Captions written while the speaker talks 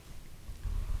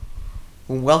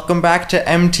Welcome back to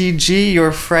MTG,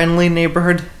 your friendly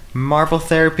neighborhood Marvel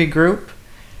therapy group.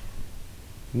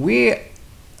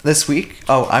 This week,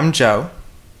 I'm Joe.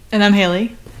 And I'm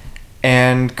Haley.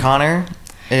 And Connor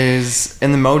is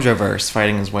in the Mojoverse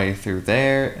fighting his way through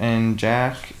there, and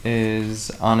Jack is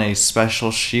on a special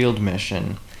S.H.I.E.L.D.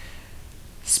 mission.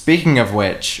 Speaking of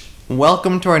which,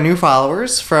 welcome to our new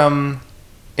followers from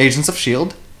Agents of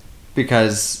S.H.I.E.L.D.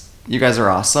 because you guys are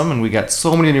awesome, and we got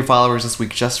so many new followers this week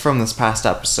just from this past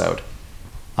episode.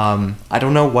 I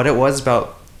don't know what it was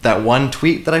about that one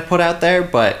tweet that I put out there,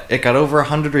 but it got over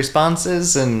 100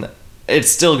 responses, and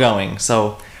it's still going,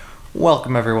 so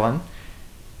welcome everyone.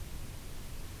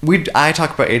 I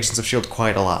talk about Agents of S.H.I.E.L.D.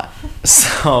 quite a lot,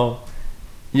 so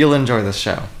you'll enjoy this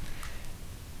show.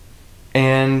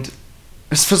 And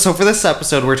so for this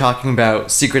episode, we're talking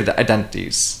about secret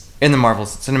identities in the Marvel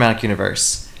Cinematic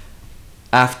Universe.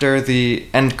 After the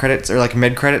end credits, or like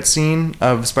mid-credit scene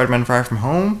of Spider-Man Far From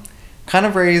Home, kind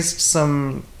of raised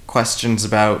some questions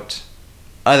about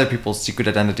other people's secret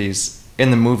identities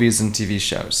in the movies and TV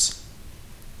shows.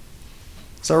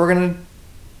 So we're going to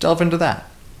delve into that.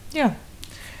 Yeah.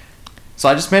 So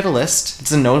I just made a list.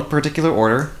 It's in no particular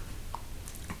order.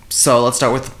 So let's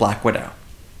start with Black Widow.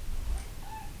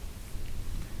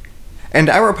 And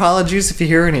our apologies if you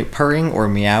hear any purring or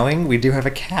meowing. We do have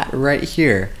a cat right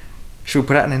here. Should we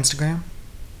put it on Instagram?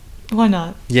 Why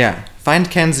not? Yeah. Find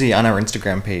Kenzie on our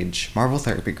Instagram page, Marvel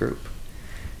Therapy Group.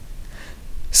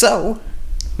 So,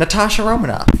 Natasha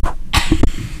Romanoff.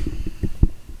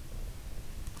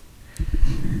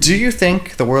 Do you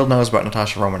think the world knows about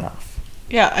Natasha Romanoff?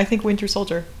 Yeah, I think Winter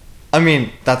Soldier. I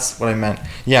mean, that's what I meant.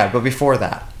 Yeah, but before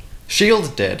that,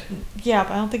 S.H.I.E.L.D. did. Yeah,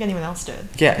 but I don't think anyone else did.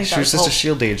 Yeah, she was just a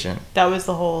S.H.I.E.L.D. agent. That was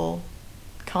the whole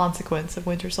consequence of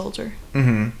Winter Soldier.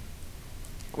 Mm-hmm.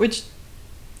 Which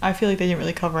I feel like they didn't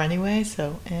really cover anyway,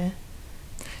 so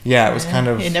Yeah, it was kind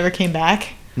of... It never came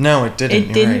back. No, it didn't.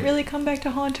 It didn't really come back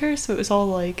to haunt her, so it was all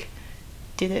like,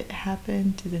 did it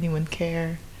happen? Did anyone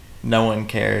care? No one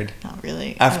cared. Not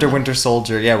really. After Winter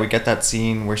Soldier, yeah, we get that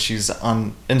scene where she's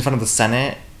in front of the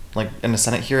Senate, like in a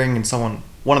Senate hearing, and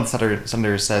one of the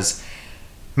senators says,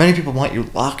 "Many people want you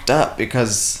locked up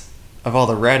because of all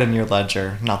the red in your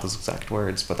ledger." Not those exact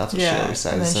words, but that's what she always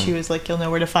says. And then she was like, "You'll know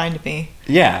where to find me."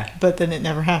 Yeah. But then it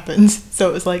never happens, so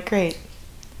it was like, great.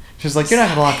 She's like, "You're not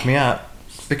gonna lock me up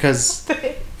because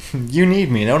you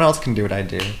need me. No one else can do what I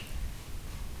do."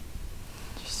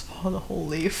 Just follow the whole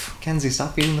leaf. Kenzie,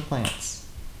 stop eating the plants.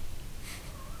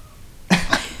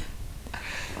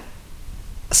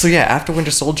 So yeah, after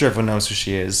Winter Soldier, everyone knows who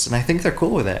she is, and I think they're cool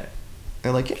with it.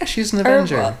 They're like, yeah, she's an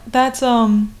Avenger. That's,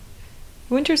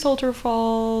 Winter Soldier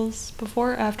falls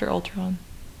before or after Ultron?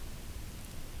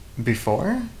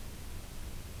 Before?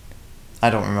 I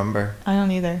don't remember. I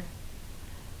don't either.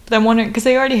 But I'm wondering, because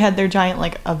they already had their giant,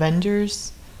 like,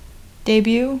 Avengers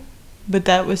debut, but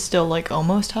that was still, like,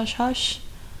 almost hush-hush,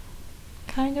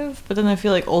 kind of. But then I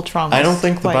feel like Ultron was I don't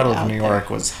think the quite Battle of out New there. York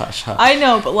was hush-hush. I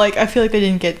know, but, like, I feel like they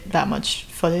didn't get that much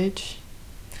footage.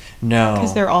 No.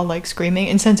 Because they're all, like, screaming.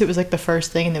 And since it was, like, the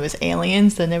first thing and there was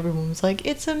aliens, then everyone was like,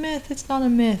 it's a myth, it's not a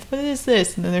myth, what is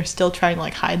this? And then they're still trying to,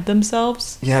 like, hide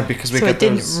themselves. Yeah, because we so get it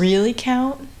didn't really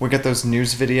count. We get those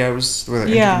news videos where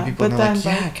they're Yeah, interviewing people but and they're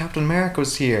then, like, yeah, Captain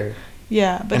America's here.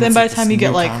 Yeah, but And then it's by like the time this you get,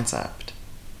 new like, concept.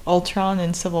 Ultron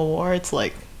and Civil War, it's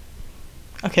like,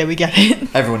 okay, we get it.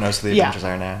 Everyone knows who the Avengers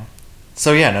are now.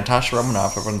 So yeah, Natasha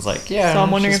Romanoff, everyone's like, yeah. So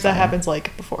I'm wondering she's if that fine. happens,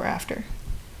 like, before or after.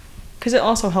 Because it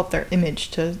also helped their image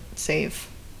to save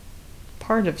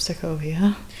part of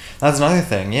Sokovia. That's another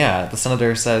thing, yeah. The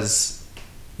senator says,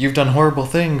 you've done horrible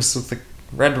things with the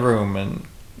Red Room, and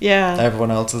Yeah. everyone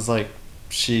else is like,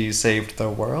 she saved the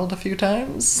world a few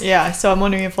times. Yeah, so I'm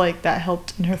wondering if, like, that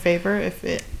helped in her favor, if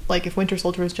it, like, if Winter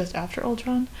Soldier was just after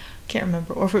Ultron. Can't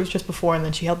remember. Or if it was just before and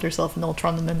then she helped herself in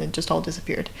Ultron and then it just all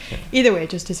disappeared. Yeah. Either way, it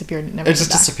just disappeared and never It came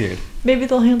just back. disappeared. Maybe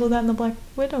they'll handle that in the Black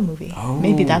Widow movie. Oh.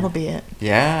 Maybe that'll be it.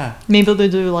 Yeah. Maybe they'll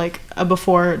do, like, a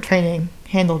before training,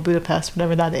 handle Budapest,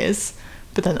 whatever that is,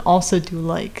 but then also do,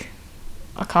 like,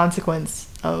 a consequence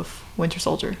of Winter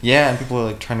Soldier. Yeah, and people are,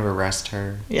 like, trying to arrest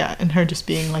her. Yeah, and her just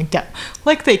being, like,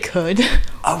 like they could.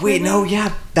 Oh, wait, no,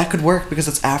 yeah, that could work because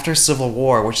it's after Civil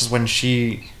War, which is when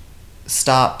she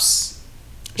stops...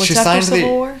 What's she after signed Civil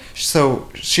War? So,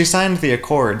 she signed the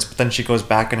Accords, but then she goes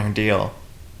back in her deal.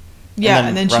 Yeah,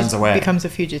 and then runs she away. becomes a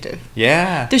fugitive.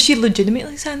 Yeah. Does she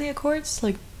legitimately sign the Accords?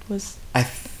 Like,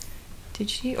 did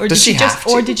she? Or Does did she just have to?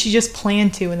 or did she just plan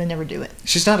to and then never do it?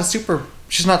 She's not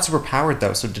super powered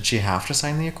though, so did she have to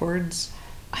sign the Accords?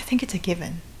 I think it's a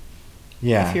given.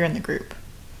 Yeah. If you're in the group.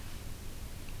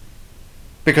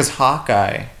 Because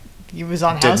Hawkeye he was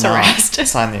on did house not arrest.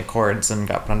 sign the accords and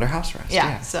got put under house arrest.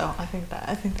 Yeah, so I think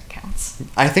that counts.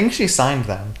 I think she signed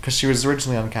them because she was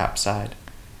originally on Cap's side.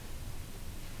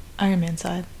 Iron Man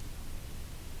side.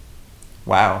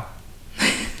 Wow.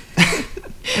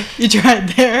 You tried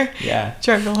there. Yeah.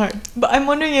 Tried real hard. But I'm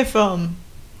wondering if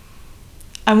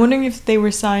they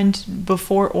were signed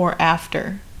before or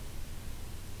after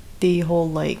the whole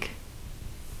like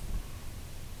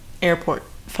airport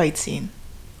fight scene.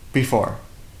 Before.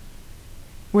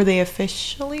 Were they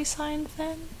officially signed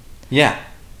then? Yeah.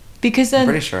 Because then I'm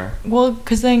pretty sure. Well,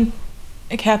 because then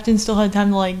a captain still had time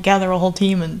to like gather a whole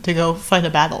team and to go fight a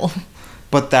battle.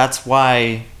 But that's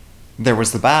why there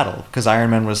was the battle, because Iron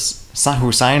Man who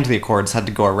signed the accords had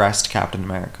to go arrest Captain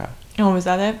America. Oh, was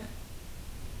that it?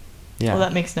 Yeah. Well,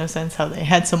 that makes no sense how they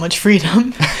had so much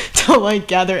freedom to like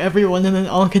gather everyone and then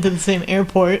all get to the same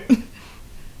airport.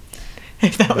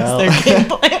 If that was their game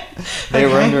plan. They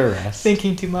were under arrest.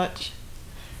 Thinking too much.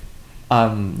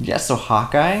 Yeah, so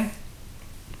Hawkeye.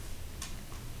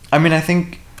 I mean, I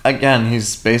think, again,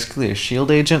 he's basically a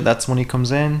S.H.I.E.L.D. agent. That's when he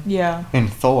comes in. Yeah. In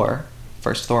Thor.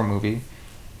 First Thor movie.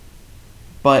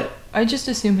 But I just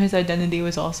assume his identity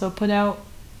was also put out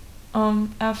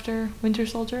after Winter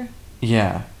Soldier.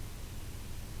 yeah.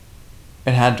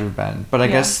 It had to have been. But I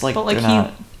guess, like, they're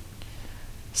not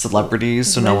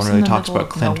celebrities, so no one really talks about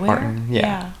Clint Barton.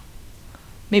 Yeah.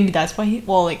 Maybe that's why he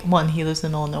lives in the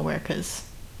middle of nowhere because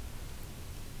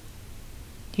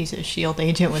he's a S.H.I.E.L.D.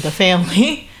 agent with a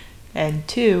family. And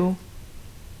 2,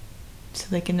 so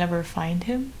they can never find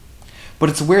him. But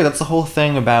it's weird. That's the whole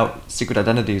thing about secret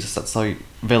identities. Is that so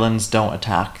villains don't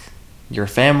attack your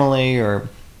family or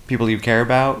people you care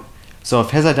about. So if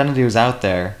his identity was out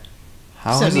there,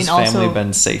 how has his family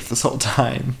been safe this whole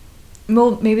time?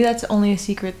 Well, maybe that's only a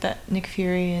secret that Nick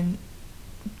Fury and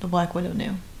the Black Widow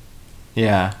knew.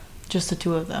 Yeah. Just the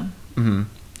 2 of them. Mm-hmm.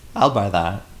 I'll buy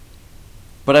that.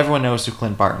 But everyone knows who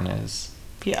Clint Barton is.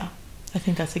 Yeah. I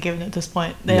think that's a given at this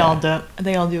point. They all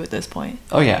do at this point.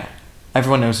 Oh, yeah.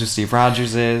 Everyone knows who Steve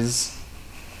Rogers is.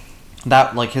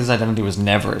 That, like, his identity was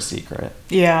never a secret.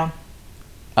 Yeah.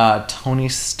 Tony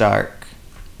Stark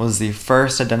was the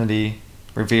first identity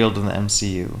revealed in the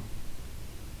MCU.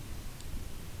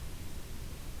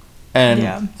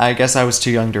 And I guess I was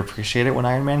too young to appreciate it when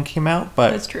Iron Man came out,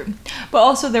 but... That's true. But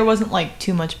also there wasn't, like,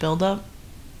 too much build-up.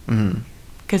 Mm-hmm.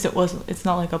 Because it's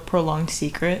not, like, a prolonged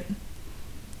secret.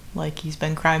 Like, he's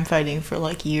been crime fighting for,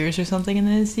 like, years or something, and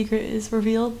then his secret is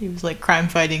revealed. He was, like, crime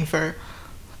fighting for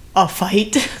a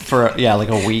fight. For, like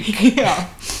a week. Yeah.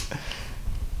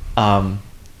 And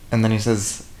then he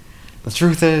says, the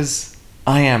truth is,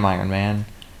 I am Iron Man.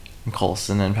 And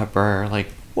Coulson and Pepper are like,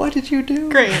 what did you do?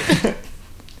 Great.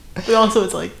 But also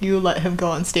it's like, you let him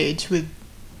go on stage with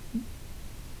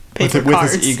paper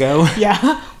cards. With his ego?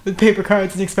 Yeah, with paper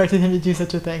cards and expected him to do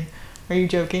such a thing. Are you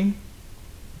joking?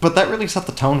 But that really set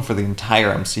the tone for the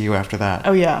entire MCU after that.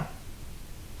 Oh, yeah.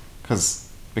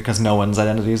 Because no one's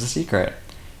identity is a secret.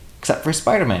 Except for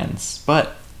Spider-Man's.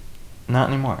 But not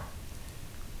anymore.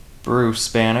 Bruce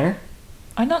Banner.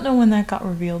 I don't know when that got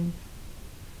revealed.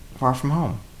 Far From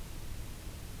Home.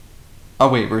 Oh,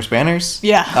 wait, Bruce Banner's?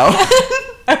 Yeah. Oh.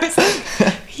 I was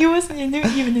like, he wasn't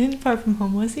even in Far From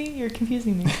Home, was he? You're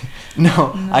confusing me.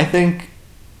 No, I think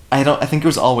it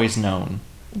was always known.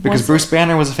 Because Bruce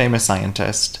Banner was a famous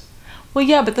scientist. Well,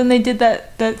 yeah, but then they did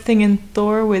that thing in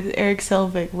Thor with Eric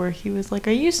Selvig where he was like,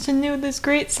 I used to know this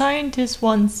great scientist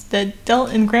once that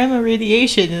dealt in gamma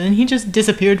radiation, and then he just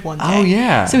disappeared one day. Oh,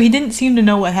 yeah. So he didn't seem to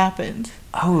know what happened.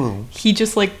 Oh. He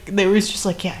just, like, they was just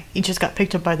like, yeah, he just got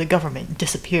picked up by the government and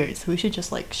disappeared, so we should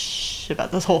just, like, shh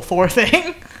about this whole Thor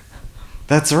thing.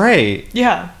 That's right.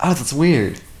 Yeah. Oh, that's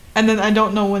weird. And then I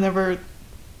don't know whenever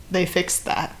they fixed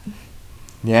that.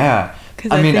 Yeah.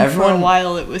 Because I think for a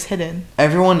while it was hidden.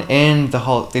 Everyone in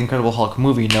the Incredible Hulk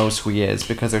movie knows who he is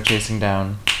because they're chasing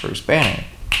down Bruce Banner,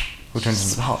 who turns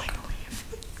into the Hulk.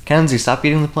 Kenzie, stop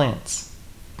eating the plants.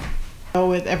 Oh,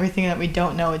 with everything that we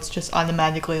don't know, it's just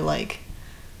automatically like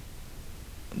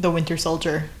the Winter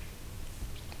Soldier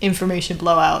information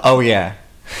blowout. Oh yeah.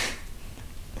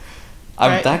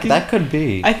 Right? That could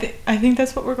be. I think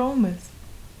that's what we're going with.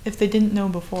 If they didn't know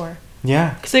before.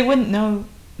 Yeah. Because they wouldn't know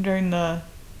during the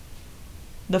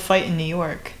fight in New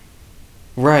York.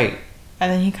 Right.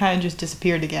 And then he kind of just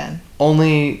disappeared again.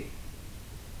 Only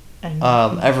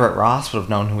Everett Ross would have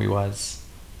known who he was.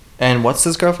 And what's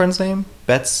his girlfriend's name?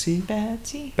 Betsy?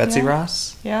 Betsy yeah.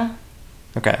 Ross? Yeah.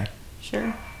 Okay.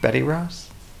 Sure. Betty Ross?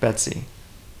 Betsy.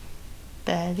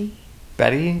 Betty?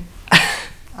 Betty?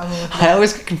 I'm gonna look it I up.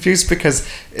 always get confused because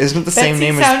isn't it the same Betsy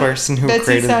name as the person who Betsy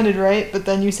created... sounded right, but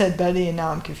then you said Betty, and now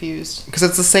I'm confused. Because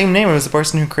it's the same name as the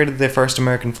person who created the first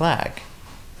American flag,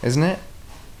 isn't it?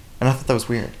 And I thought that was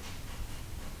weird.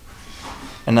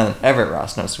 And then Everett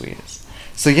Ross knows who he is.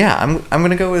 So yeah, I'm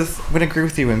gonna agree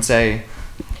with you and say...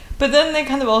 But then they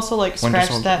kind of also like Winter scratched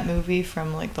Soldier. that movie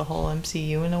from like the whole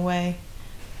MCU in a way.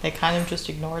 They kind of just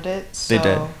ignored it. So They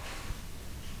did.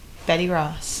 Betty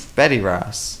Ross. Betty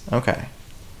Ross. Okay.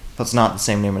 That's not the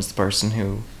same name as the person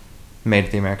who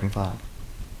made the American flag.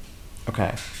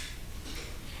 Okay.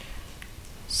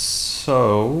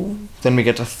 So, then we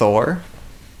get to Thor.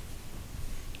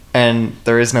 And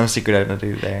there is no secret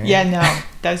identity there. Yeah, no,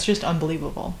 that's just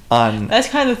unbelievable. That's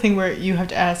kind of the thing where you have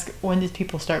to ask, when did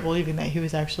people start believing that he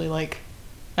was actually like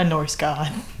a Norse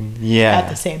god Yeah. at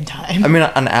the same time? I mean,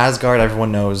 on Asgard,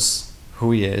 everyone knows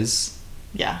who he is.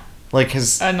 Yeah. Like,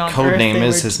 his And on code Earth, name they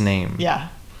is were- his name. Yeah.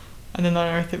 And then on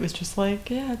Earth, it was just like,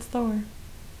 yeah, it's Thor.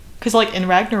 Because, like, in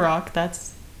Ragnarok,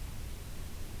 that's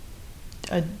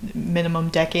a minimum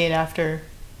decade after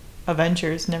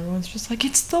Avengers, and everyone's just like,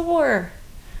 it's Thor!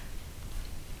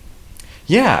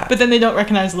 Yeah. But then they don't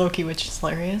recognize Loki, which is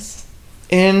hilarious.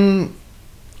 In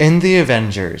the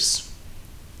Avengers.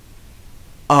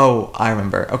 Oh, I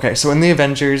remember. Okay, so in the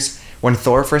Avengers, when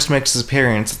Thor first makes his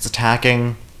appearance, it's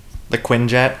attacking the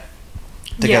Quinjet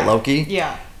to get Loki.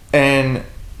 Yeah. And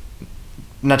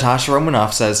Natasha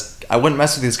Romanoff says, "I wouldn't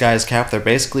mess with these guys, Cap. They're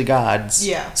basically gods."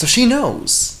 Yeah. So she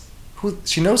knows who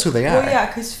they are. Well, yeah,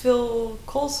 because Phil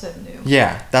Coulson knew.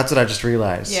 Yeah, that's what I just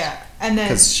realized. Yeah, and then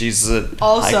Because she's a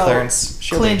also high clearance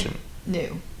shield Clint agent.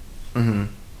 knew. Mm-hmm.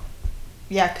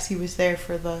 Yeah, because he was there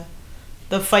for the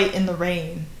fight in the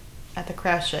rain at the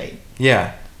crash site.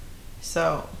 Yeah.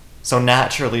 So So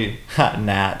naturally,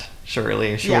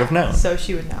 surely she would have known. So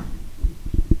she would know.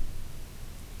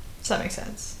 So that makes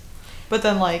sense. But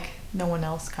then, like, no one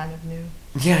else kind of knew.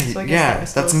 Yeah, So I guess that yeah, was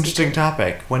still that's a an interesting secret.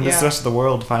 topic. When does Yeah. the rest of the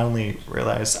world finally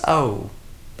realize, oh,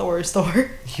 Thor is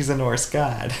Thor. he's a Norse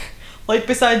god? Like,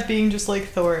 besides being just like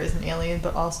Thor is an alien,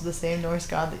 but also the same Norse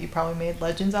god that you probably made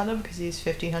legends out of because he's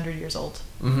 1,500 years old.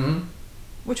 Mm-hmm.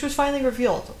 Which was finally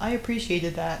revealed. I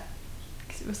appreciated that.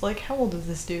 Because it was like, how old is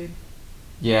this dude?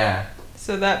 Yeah.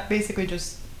 So that basically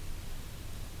just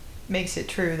makes it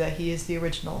true that he is the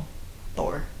original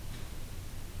Thor.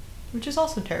 Which is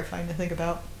also terrifying to think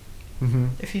about. Mm-hmm.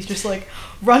 If he's just like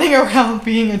running around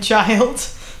being a child,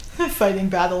 fighting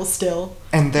battles still.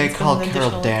 And they It's call been an Carol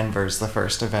additional- Danvers the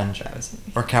first Avenger.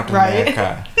 Or Captain Right.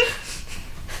 America.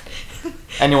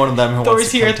 Any one of them who Thor's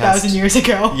wants to here contest. 1,000 years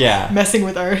ago. Yeah. Messing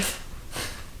with Earth.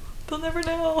 They'll never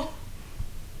know.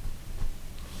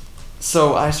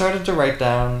 So I started to write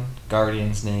down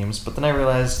Guardians' names, but then I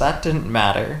realized that didn't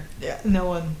matter. Yeah, no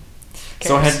one cares.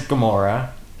 So I had Gamora.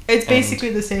 It's and-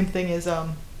 basically the same thing as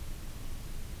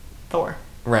Thor.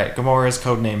 Right, Gamora's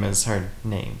code name is her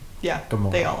name. Yeah,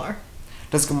 Gamora. they all are.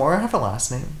 Does Gamora have a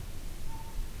last name?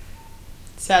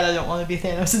 Sad I don't want to be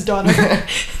Thanos' daughter.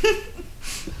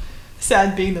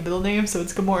 Sad being the middle name, so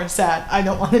it's Gamora. Sad I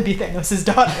don't want to be Thanos'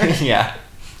 daughter. Yeah.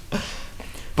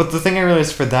 But the thing I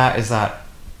realized for that is that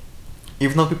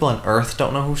even though people on Earth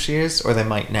don't know who she is, or they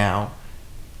might now,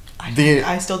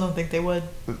 I still don't think they would.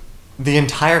 the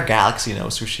entire galaxy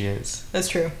knows who she is. That's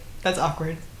true. That's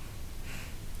awkward.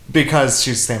 Because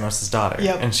she's Thanos' daughter.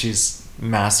 Yep. And she's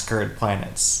massacred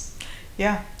planets.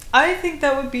 Yeah. I think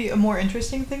that would be a more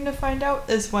interesting thing to find out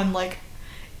is when, like,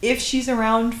 if she's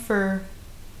around for,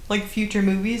 like, future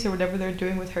movies or whatever they're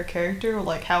doing with her character, or,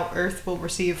 like, how Earth will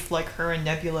receive, like, her and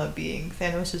Nebula being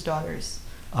Thanos' daughters.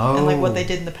 Oh. And, like, what they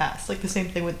did in the past. Like, the same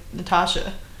thing with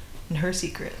Natasha and her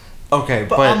secret. Okay,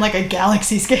 But on, like, a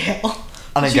galaxy scale.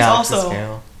 on a She's galaxy also,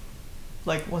 scale.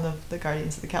 like, one of the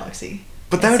Guardians of the Galaxy.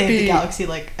 But And that would saved be... the galaxy,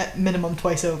 like, at minimum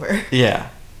twice over. Yeah.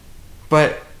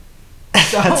 But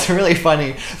that's really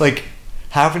funny. Like,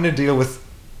 having to deal with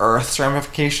Earth's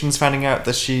ramifications, finding out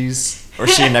that she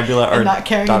and Nebula are And not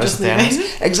caring, daughters just of Thanos. leaving.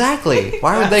 Exactly.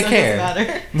 Why would Yeah, they so it care? doesn't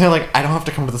matter. And they're like, I don't have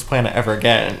to come to this planet ever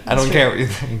again. I That's don't true. care what you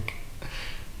think.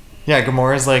 Yeah,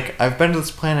 Gamora's like, I've been to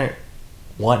this planet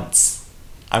once.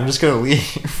 I'm just gonna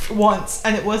leave. Once.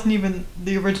 And it wasn't even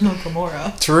the original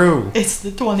Gamora. True. It's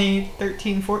the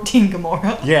 2013-14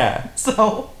 Gamora. Yeah.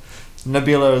 So...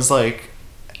 Nebula was like,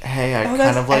 hey, I Oh, kind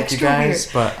that's of like you extra guys,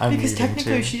 weird, but I'm because leaving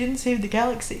technically too. she didn't save the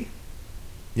galaxy.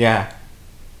 Yeah.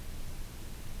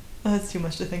 Oh, that's too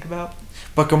much to think about.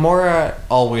 But Gamora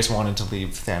always wanted to leave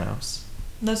Thanos.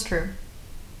 That's true.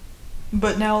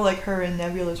 But now, like, her and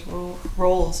Nebula's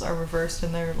roles are reversed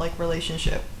in their, like,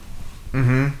 relationship.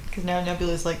 Mm-hmm. Because now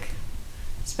Nebula's, like,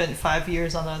 spent 5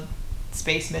 years on a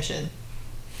space mission.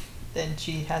 And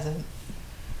she hasn't.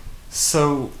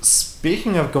 So,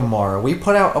 speaking of Gamora, we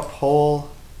put out a poll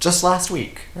just last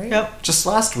week, right? Yep. Just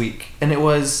last week. And it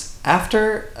was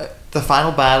after the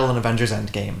final battle in Avengers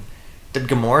Endgame. Did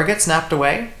Gamora get snapped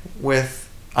away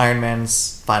with Iron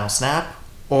Man's final snap?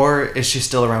 Or is she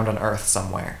still around on Earth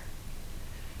somewhere?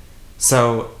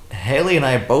 So, Haley and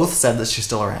I both said that she's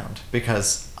still around.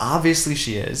 Because obviously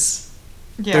she is.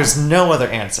 Yeah. There's no other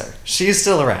answer. She's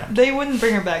still around. They wouldn't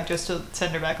bring her back just to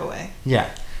send her back away. Yeah.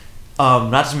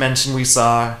 Not to mention we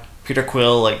saw Peter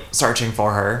Quill, like, searching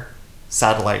for her.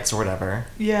 Satellites or whatever.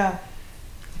 Yeah.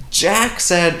 Jack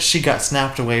said she got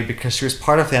snapped away because she was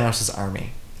part of Thanos'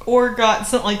 army. Or got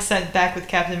sent back with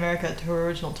Captain America to her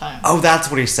original time. Oh, that's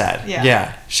what he said.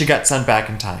 Yeah. She got sent back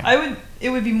in time. It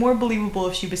would be more believable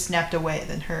if she was snapped away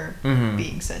than her Mhm.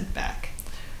 being sent back.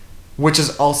 Which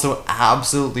is also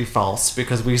absolutely false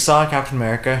because we saw Captain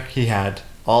America, he had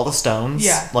all the stones,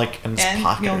 Yeah. like in his And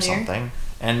pocket or Mjolnir. something.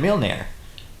 And Mjolnir.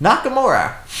 Not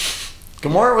Gamora.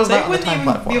 Gamora was They not on the wouldn't time even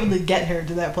platform. be able to get her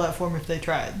to that platform if they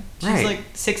tried. She's Right. like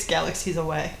 6 galaxies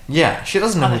away. Yeah, she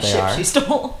doesn't know On who a they ship are. she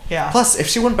stole. Yeah. Plus, if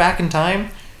she went back in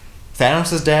time,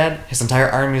 Thanos is dead, his entire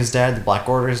army is dead, the Black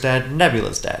Order is dead,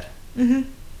 Nebula's dead. Mm-hmm.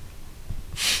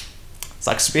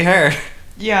 Sucks to be her.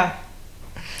 Yeah.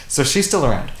 So she's still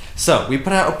around. So we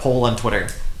put out a poll on Twitter.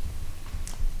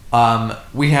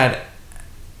 We had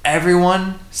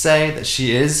everyone say that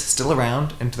she is still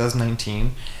around in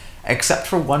 2019, except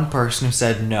for one person who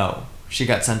said no, she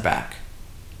got sent back.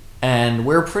 And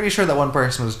we're pretty sure that one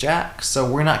person was Jack, so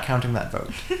we're not counting that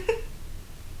vote.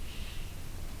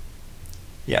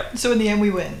 Yep. So in the end, we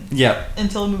win. Yep.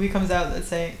 Until a movie comes out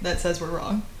that says we're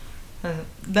wrong. And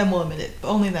then we'll admit it. But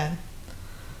only then.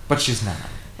 But she's not.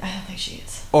 I don't think she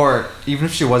is. Or even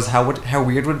if she was, how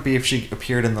weird would it be if she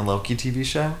appeared in the Loki TV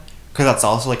show? Because that's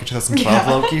also like a 2012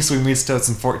 Yeah. Loki, so we meet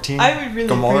 2014. I would really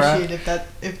Gamora. appreciate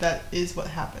if that is what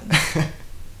happened.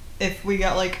 If we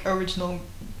got like original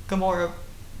Gamora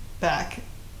back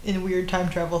in weird time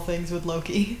travel things with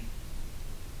Loki.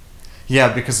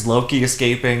 Yeah, because Loki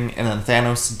escaping and then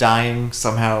Thanos dying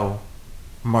somehow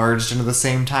merged into the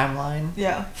same timeline.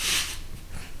 Yeah.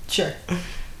 Sure.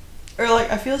 Or like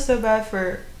I feel so bad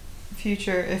for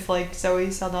future if like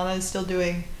Zoe Saldana is still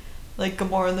doing like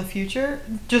Gamora in the future,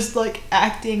 just like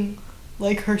acting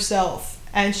like herself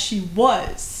as she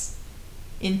was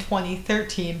in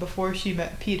 2013 before she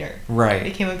met Peter. Right.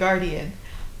 Became a Guardian.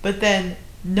 But then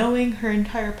knowing her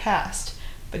entire past,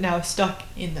 but now stuck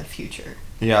in the future.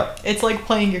 Yep. It's like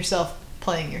playing yourself.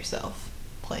 It's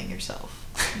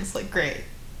like great.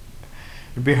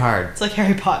 It'd be hard. It's like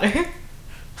Harry Potter.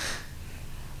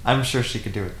 I'm sure she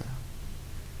could do it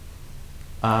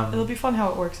though. It'll be fun how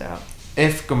it works out.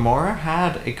 If Gamora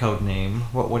had a code name,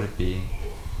 what would it be?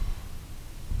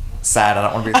 Sad, I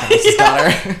don't want to be Thanos'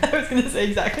 daughter. I was gonna say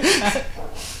exactly that.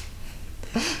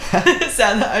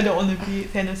 Sad that I don't want to be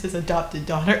Thanos' adopted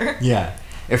daughter. Yeah.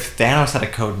 If Thanos had a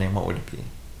code name, what would it be?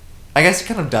 I guess he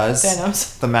kind of does.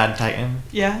 Thanos. The Mad Titan.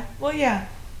 Yeah. Well, yeah.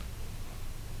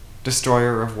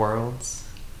 Destroyer of Worlds.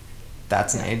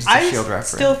 That's an Agents of I S.H.I.E.L.D. reference.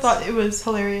 still thought it was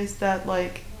hilarious that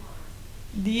like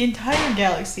the entire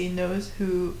galaxy knows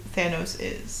who Thanos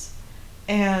is,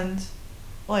 and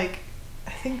like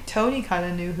I think Tony kind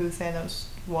of knew who Thanos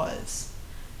was,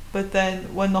 but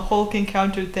then when the Hulk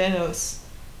encountered Thanos,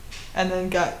 and then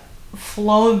got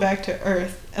flown back to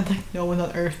Earth, and like no one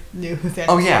on Earth knew who Thanos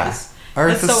Oh, yeah. was.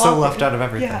 Earth That's is so awkward. left out of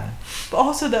everything. Yeah, but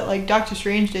also that like Doctor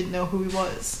Strange didn't know who he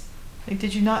was. Like,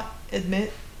 did you not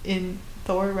admit in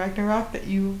Thor Ragnarok that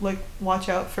you like watch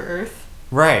out for Earth,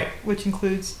 Right. which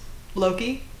includes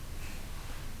Loki,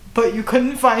 but you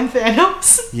couldn't find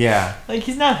Thanos? Yeah. Like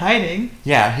he's not hiding.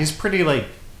 Yeah, he's pretty like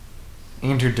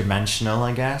interdimensional,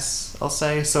 I guess I'll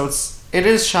say. So it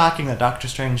is shocking that Doctor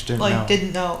Strange didn't know.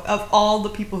 Didn't know. Of all the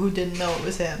people who didn't know it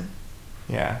was him,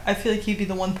 Yeah. I feel like he'd be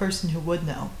the one person who would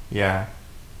know. Yeah.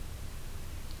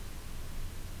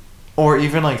 Or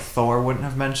even like Thor wouldn't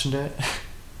have mentioned it.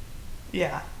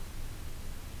 Yeah.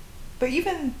 But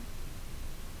even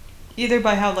either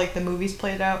by how like the movies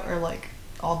played out or like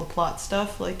all the plot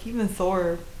stuff, like even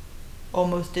Thor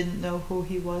almost didn't know who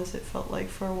he was, it felt like,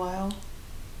 for a while.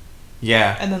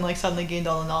 Yeah. And then like suddenly gained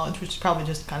all the knowledge, which is probably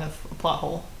just kind of a plot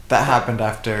hole. That happened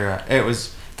after it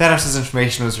was Thanos'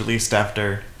 information was released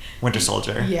after Winter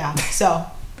Soldier. Yeah, so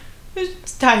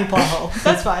it's a tiny plot hole.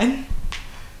 That's fine.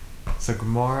 So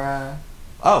Gamora.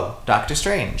 Oh, Doctor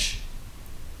Strange.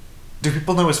 Do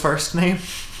people know his first name?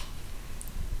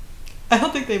 I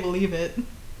don't think they believe it.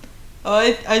 Oh,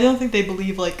 I don't think they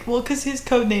believe like, well, because his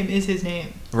code name is his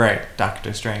name. Right,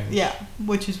 Doctor Strange. Yeah,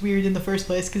 which is weird in the first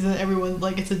place because then everyone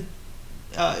like it's a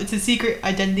it's a secret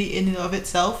identity in and of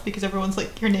itself because everyone's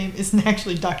like, your name isn't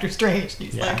actually Doctor Strange. And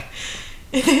he's like,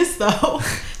 it is though.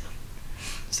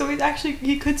 So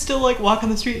he could still like walk on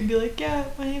the street and be like, yeah,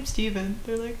 my name's Steven.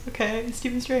 They're like, okay, it's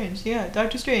Stephen Strange. Yeah,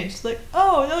 Doctor Strange. It's like,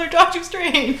 oh, another Doctor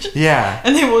Strange. Yeah.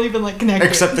 And they won't even like connect.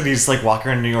 Except that he's like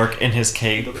walking around New York in his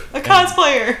cape. A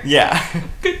cosplayer. Yeah.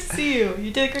 Good to see you.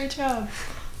 You did a great job.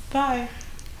 Bye.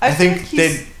 I think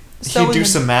he'd do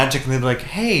some magic and they'd be like,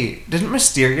 hey, didn't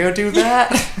Mysterio do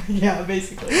that? Yeah,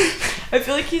 basically. I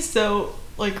feel like he's so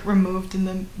like removed in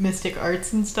the mystic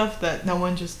arts and stuff that no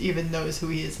one just even knows who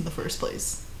he is in the first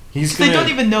place. They don't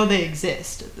even know they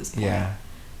exist at this point. Yeah.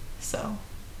 So.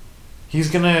 He's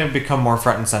gonna become more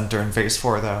front and center in Phase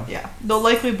 4, though. Yeah, they'll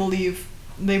likely believe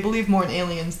more in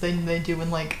aliens than they do in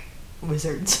like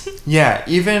wizards. Yeah,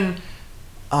 even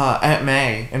Aunt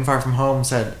May in Far From Home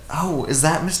said, "Oh, is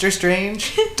that Mr.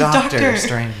 Strange? Doctor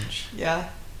Strange." Yeah.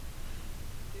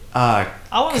 I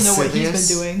want to know what he's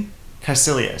been doing.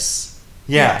 Caecilius.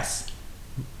 Yes.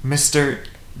 Mr.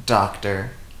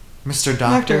 Doctor. Mr.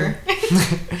 Doctor.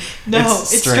 No,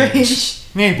 it's strange.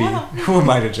 Maybe. Wow. Who am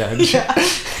I to judge? Yeah.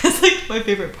 It's like my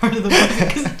favorite part of the movie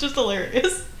because it's just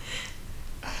hilarious.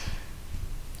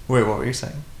 Wait, what were you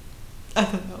saying? I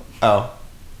don't know.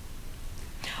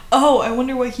 Oh, I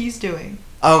wonder what he's doing.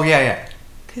 Oh, yeah.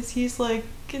 Because he's like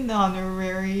an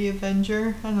honorary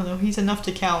Avenger. I don't know. He's enough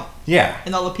to count. Yeah.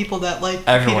 And all the people that like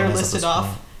Everyone Peter listed off.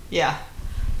 Point. Yeah.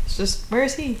 It's just, where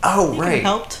is he? Oh, he right. Could have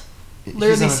helped.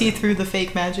 Literally see through the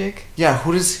fake magic. Yeah,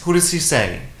 who does he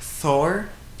say? Thor?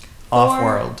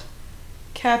 Off-world.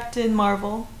 Captain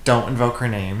Marvel. Don't invoke her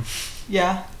name.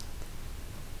 Yeah.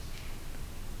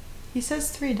 He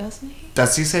says 3, doesn't he?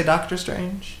 Does he say Doctor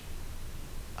Strange?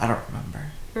 I don't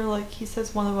remember. Or like he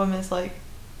says one of them is like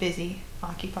busy,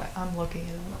 occupied. I'm looking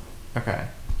it up. Okay.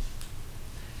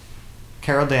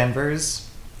 Carol Danvers.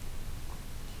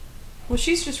 Well,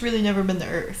 she's just really never been to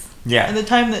Earth. Yeah. And the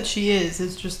time that she is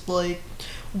just like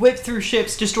whip through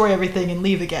ships, destroy everything, and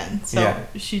leave again. So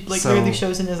she like literally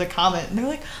shows in as a comet, and they're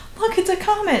like, "Look, it's a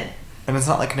comet." And it's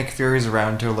not like Nick Fury's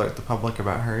around to alert the public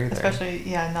about her either. Especially,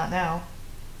 not now.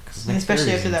 And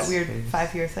especially after that weird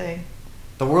 5-year thing.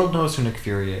 The world knows who Nick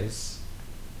Fury is.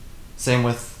 Same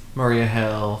with Maria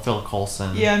Hill, Phil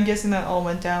Coulson. Yeah, I'm guessing that all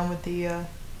went down with the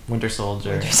Winter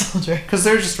Soldier. Because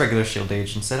they're just regular SHIELD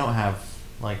agents. They don't have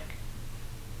like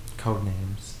code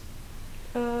names.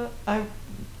 I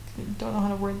don't know how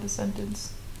to word the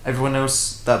sentence. Everyone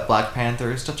knows that Black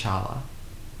Panther is T'Challa.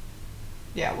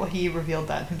 Yeah, well, he revealed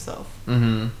that himself.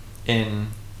 Mm-hmm. In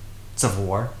Civil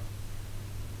War.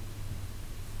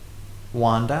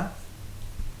 Wanda.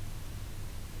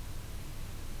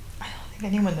 I don't think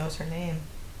anyone knows her name.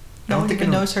 No one even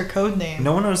knows her code name.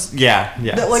 No one knows. Yeah.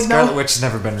 Like, Scarlet Witch has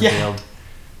never been revealed. Yeah.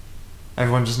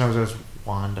 Everyone just knows her as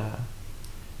Wanda.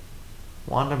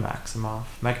 Wanda Maximoff,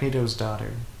 Magneto's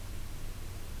daughter.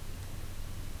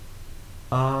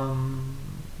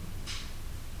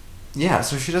 Yeah,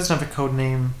 so she doesn't have a code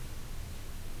name.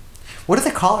 What do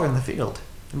they call her in the field?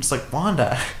 I'm just like,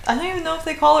 Wanda. I don't even know if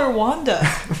they call her Wanda.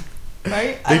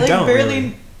 Right? They don't barely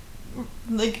really.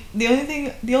 Like the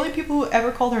only people who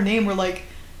ever called her name were like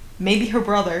maybe her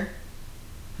brother,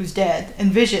 who's dead,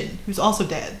 and Vision, who's also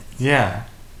dead. Yeah.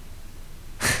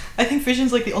 I think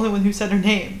Vision's like the only one who said her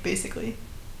name, basically.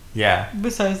 Yeah.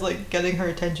 Besides like getting her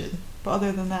attention. But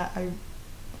other than that, I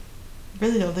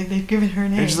really don't think they've given her a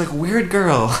name. They're just like, weird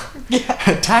girl. Yeah.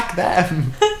 Attack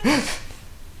them.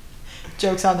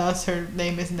 Joke's on us, her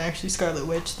name isn't actually Scarlet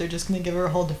Witch. They're just gonna give her a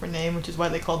whole different name, which is why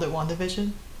they called it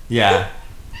WandaVision. Yeah.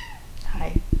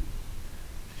 Hi.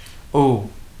 Oh,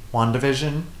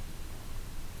 WandaVision.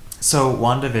 So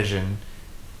WandaVision,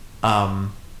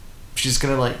 she's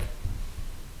gonna like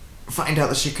find out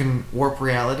that she can warp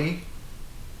reality,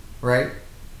 right?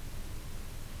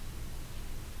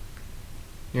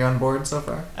 You on board so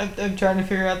far? I'm trying to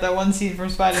figure out that one scene from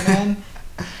Spider-Man.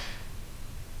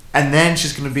 And then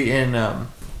she's gonna be in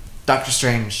Doctor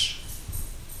Strange,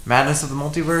 Madness of the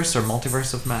Multiverse or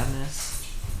Multiverse of Madness,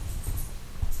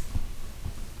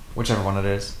 whichever one it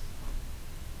is.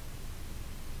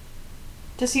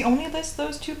 Does he only list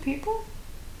those 2 people?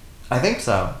 I think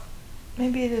so.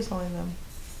 Maybe it is only them.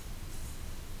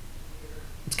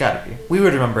 It's gotta be. We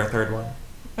would remember a third one.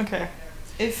 Okay.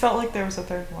 It felt like there was a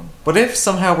third one. But if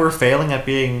somehow we're failing at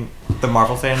being the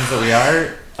Marvel fans that we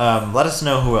are, let us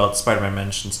know who else Spider-Man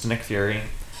mentions to Nick Fury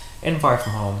in Far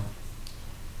From Home.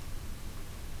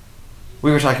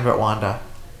 We were talking about Wanda.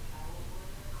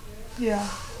 Yeah.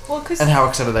 Well, and how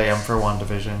excited I am for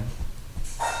WandaVision.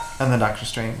 And then Doctor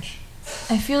Strange.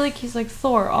 I feel like he's like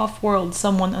Thor, off-world,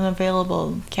 someone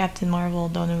unavailable, Captain Marvel,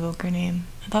 don't invoke her name.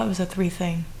 I thought it was a 3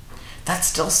 thing. That's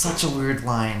still such a weird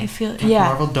line. I feel- Captain yeah.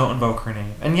 Marvel, don't invoke her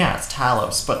name. And yeah, it's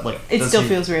Talos, but like, It does still he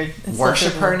feels weird. It still worship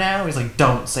feels her weird. now? He's like,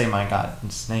 don't say my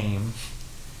God's name.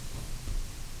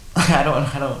 I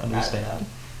don't understand.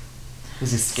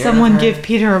 Is he scared Someone of her? give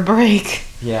Peter a break.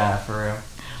 Yeah, for real.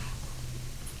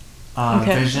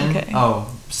 Okay, Vision? okay. Oh,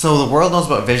 so the world knows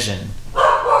about Vision.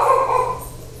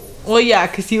 Well, yeah,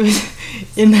 because he was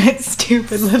in that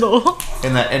stupid little.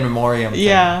 In that in memoriam thing.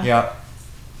 Yeah. Yep.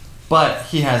 But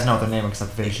he has no other name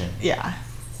except Vision. Yeah.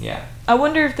 Yeah. I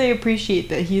wonder if they appreciate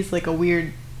that he's like a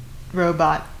weird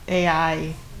robot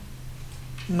AI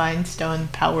Mind Stone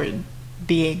powered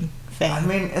being thing. I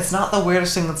mean, it's not the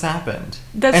weirdest thing that's happened.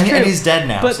 That's true. And he's dead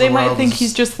now. But so they the might world think is-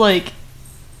 he's just like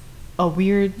a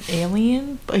weird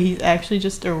alien, but he's actually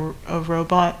just a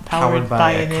robot powered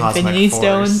by a an cosmic Infinity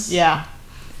Stone. force. Yeah.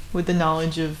 With the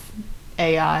knowledge of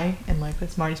AI and like the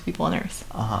smartest people on Earth.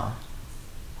 Uh-huh.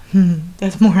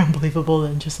 That's more unbelievable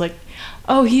than just like,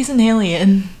 oh, he's an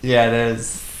alien Yeah, it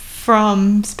is.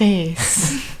 from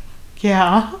space.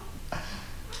 Yeah.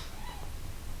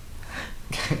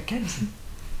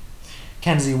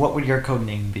 Kenzie, what would your code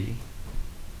name be?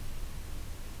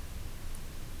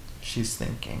 She's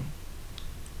thinking.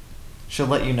 She'll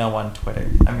let you know on Twitter.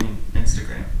 I mean,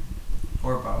 Instagram.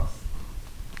 Or both.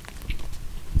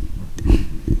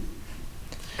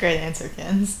 Great answer,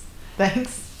 Kens.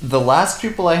 Thanks. The last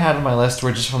people I had on my list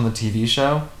were just from the TV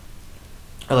show.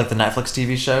 Or like the Netflix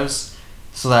TV shows.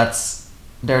 So that's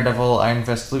Daredevil, Iron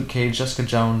Fist, Luke Cage, Jessica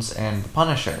Jones, and The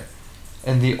Punisher.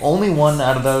 And the only one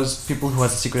out of those people who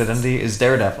has a secret identity is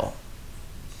Daredevil.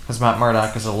 Because Matt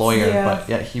Murdock is a lawyer, Yeah. but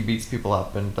yet he beats people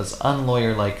up and does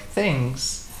unlawyer-like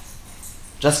things.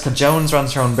 Jessica Jones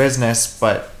runs her own business,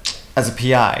 but as a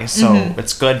PI, so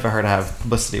it's good for her to have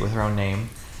publicity with her own name.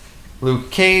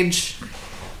 Luke Cage.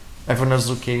 Everyone knows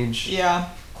Luke Cage. Yeah.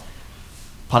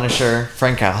 Punisher.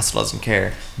 Frank Castle doesn't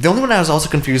care. The only one I was also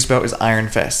confused about is Iron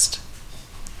Fist.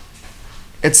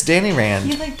 It's Danny Rand.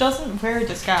 He like doesn't wear a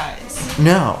disguise.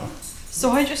 No.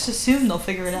 So I just assume they'll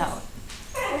figure it out.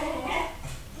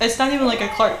 It's not even like a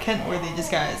Clark Kent worthy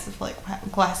disguise of like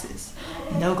glasses.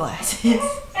 No glasses.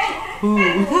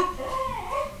 Ooh.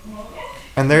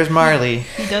 And there's Marley.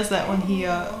 He does that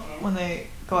when they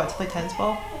go out to play tennis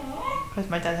ball. Because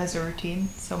my dad has a routine,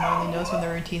 so Marley knows when the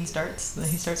routine starts. And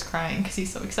then he starts crying because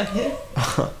he's so excited.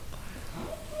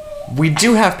 We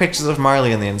do have pictures of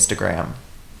Marley on the Instagram.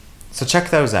 So check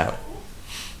those out.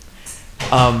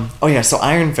 Oh yeah, so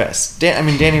Iron Fist.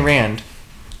 Danny Rand.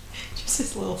 Just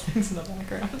his little things in the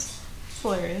background. It's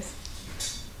hilarious.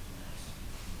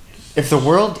 If the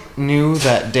world knew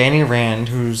that Danny Rand,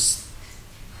 who's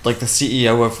like the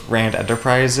CEO of Rand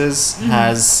Enterprises,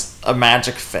 has a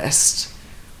magic fist,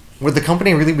 would the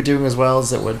company really be doing as well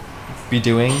as it would be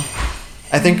doing?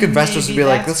 I think investors would Maybe be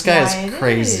like, that's this guy why is it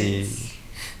crazy. is.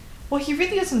 Well, he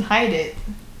really doesn't hide it.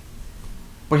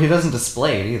 But he doesn't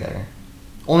display it either.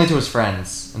 Only to his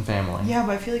friends and family. Yeah,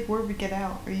 but I feel like word would get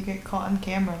out, or you get caught on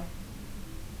camera.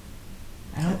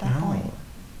 I don't at that know. point.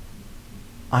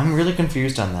 I'm really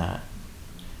confused on that.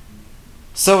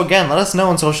 So again, let us know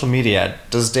on social media.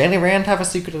 Does Danny Rand have a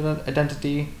secret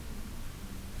identity?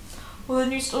 Well,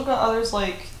 then you still got others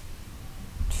like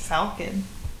Falcon.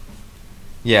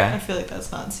 I Yeah, feel like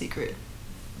that's not secret.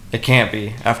 it can't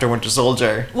be after Winter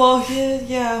Soldier. Well,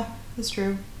 yeah, that's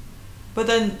true. But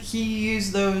then he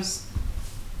used the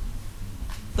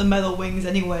metal wings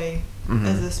anyway, Mhm.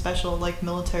 as a special like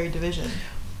military division.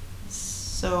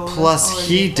 So that's Plus, already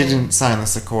he a thing. didn't sign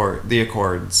the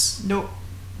Accords Nope.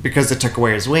 because it took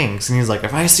away his wings, and he's like,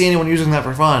 if I see anyone using that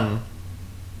for fun,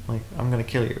 like I'm gonna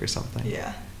kill you or something.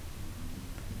 Yeah.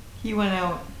 He went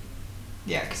out.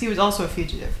 Yeah, because he was also a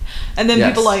fugitive. And then Yes.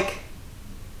 people like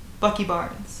Bucky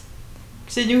Barnes.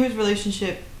 Because they knew his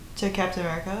relationship to Captain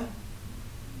America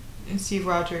and Steve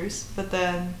Rogers, but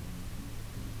then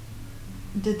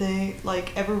did they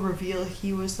like ever reveal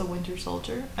he was the Winter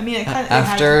Soldier? I mean, it kind of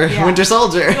After Winter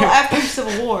Soldier. No, after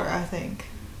Civil War, I think.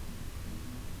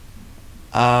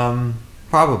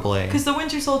 Probably. Because the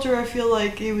Winter Soldier, I feel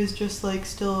like it was just like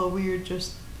still a weird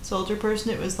just soldier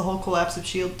person. It was the whole collapse of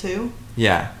S.H.I.E.L.D. too.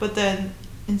 Yeah. But then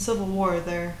in Civil War,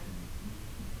 they're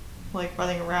like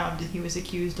running around and he was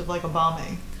accused of like a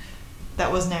bombing.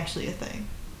 That wasn't actually a thing.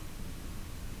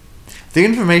 The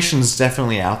information's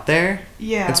definitely out there.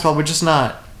 Yeah. It's probably just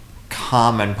not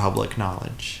common public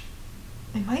knowledge.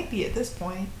 It might be at this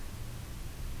point.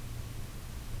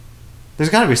 There's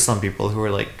gotta be some people who are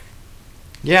like,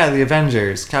 yeah, the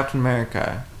Avengers, Captain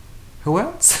America. Who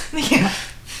else? Yeah.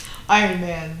 Iron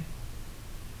Man.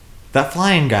 That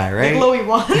flying guy, right? The glowy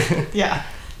one. Yeah.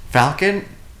 Falcon?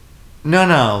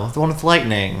 No, the one with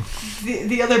lightning.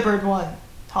 The other bird one.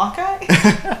 Hawkeye?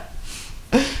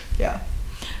 Yeah.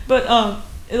 But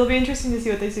it'll be interesting to see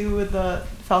what they do with the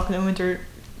Falcon and Winter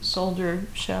Soldier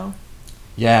show.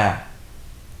 Yeah.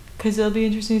 Because it'll be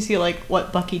interesting to see, like,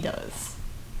 what Bucky does.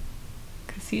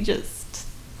 Because he just...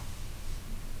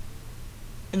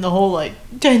 In the whole, like,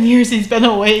 10 years he's been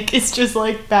awake, it's just,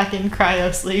 like, back in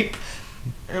cryo sleep.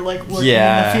 Or, like, working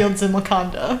in the fields in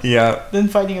Wakanda. Yeah. Then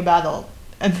fighting a battle.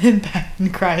 And then back in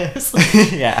cryo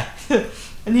sleep. Yeah.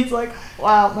 And he's like,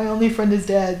 wow, my only friend is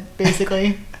dead,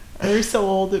 basically. They're so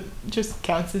old it just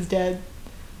counts as dead.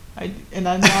 And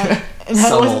I'm not. And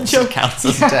I wasn't chosen. Counts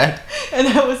as dead. And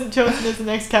I wasn't chosen as the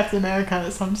next Captain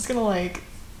America, so I'm just gonna like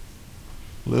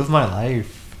live my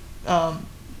life.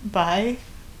 Bye.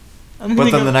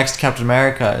 But then the next Captain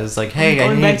America is like, hey, I'm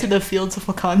going back to the fields of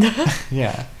Wakanda.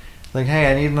 Yeah, like,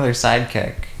 hey, I need another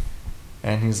sidekick,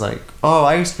 and he's like, oh,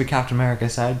 I used to be Captain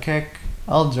America's sidekick.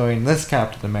 I'll join this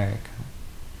Captain America.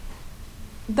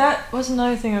 That was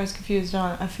another thing I was confused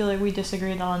on. I feel like we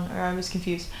disagreed on, or I was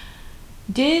confused.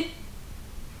 Did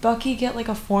Bucky get, like,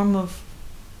 a form of,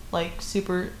 like,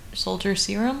 super soldier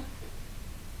serum?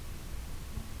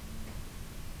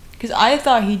 Because I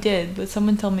thought he did, but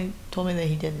someone told me that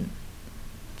he didn't.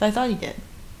 But I thought he did.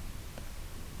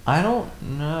 I don't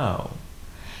know.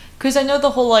 Because I know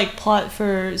the whole, like, plot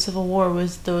for Civil War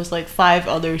was there was, like, 5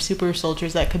 other super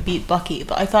soldiers that could beat Bucky.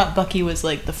 But I thought Bucky was,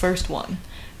 like, the first one.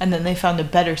 And then they found a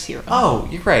better serum. Oh,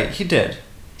 you're right. He did.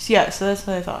 So, yeah, so that's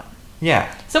what I thought.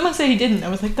 Yeah. Someone said he didn't. I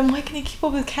was like, then why can he keep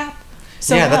up with Cap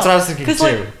so yeah, well? that's what I was thinking, too. Because,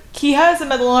 like, he has a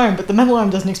metal arm, but the metal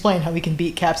arm doesn't explain how he can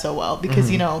beat Cap so well.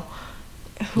 Because, you know...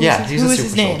 He's a super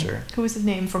soldier. Who was his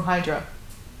name from Hydra?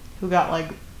 Who got, like,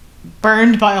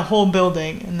 burned by a whole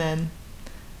building and then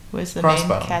was the main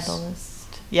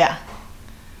catalyst. Yeah.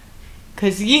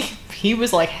 Because he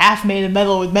was, like, half made of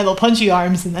metal with metal punchy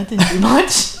arms, and that didn't do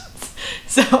much.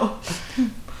 So,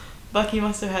 Bucky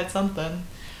must have had something.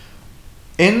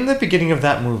 In the beginning of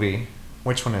that movie,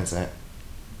 which one is it?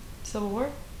 Civil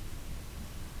War?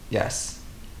 Yes.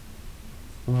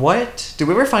 What? Did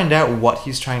we ever find out what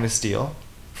he's trying to steal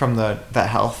from that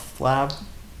health lab?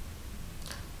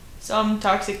 Some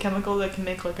toxic chemical that can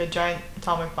make, like, a giant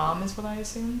atomic bomb is what I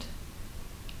assumed.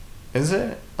 Is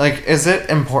it? Like, is it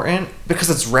important? Because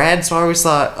it's red, so I always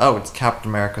thought, oh, it's Captain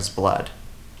America's blood.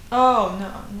 Oh,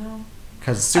 no.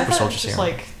 Because it's super soldier serum.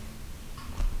 Like,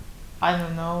 I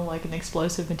don't know, like an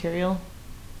explosive material.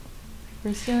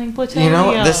 For stealing plutonium. You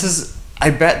know, I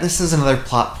bet this is another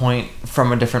plot point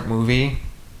from a different movie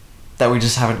that we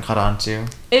just haven't caught on to.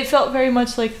 It felt very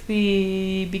much like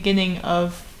the beginning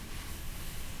of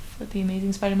The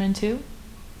Amazing Spider-Man 2.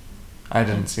 I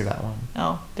didn't see that one.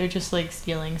 Oh, they're just, like,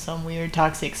 stealing some weird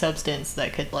toxic substance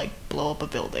that could, like, blow up a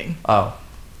building. Oh.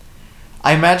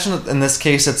 I imagine that in this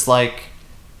case it's like,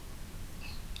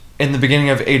 in the beginning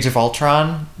of Age of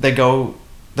Ultron, they know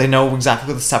exactly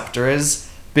what the scepter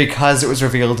is because it was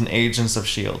revealed in Agents of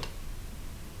S.H.I.E.L.D.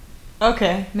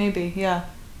 Okay, maybe, yeah.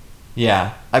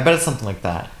 Yeah, I bet it's something like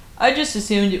that. I just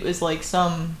assumed it was, like,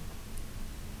 some...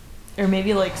 Or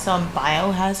maybe, like, some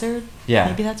biohazard? Yeah.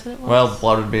 Maybe that's what it was? Well,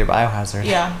 blood would be a biohazard.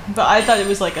 Yeah, but I thought it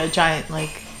was, like, a giant,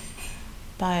 like,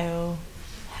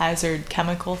 biohazard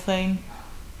chemical thing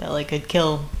that, like, could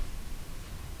kill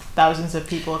thousands of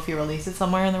people if you release it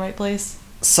somewhere in the right place.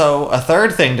 So, a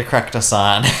third thing to correct us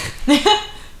on.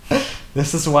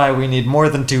 This is why we need more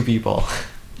than 2 people.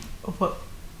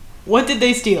 What did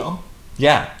they steal?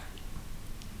 Yeah.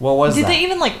 What was that? Did they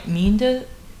even, like, mean to...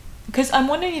 Because I'm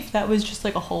wondering if that was just,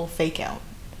 like, a whole fake out.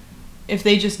 If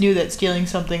they just knew that stealing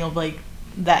something of, like,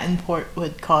 that import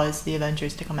would cause the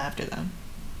Avengers to come after them.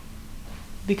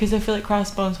 Because I feel like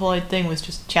Crossbone's whole thing was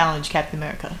just challenge Captain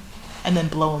America and then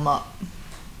blow him up.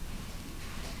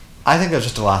 I think that was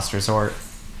just a last resort.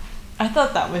 I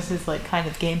thought that was his, like, kind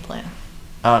of game plan.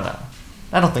 Oh, no.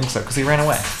 I don't think so, because he ran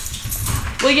away.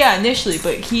 Well, yeah, initially,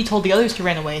 but he told the others to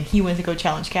run away and he went to go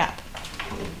challenge Cap.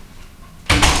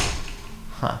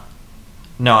 Huh.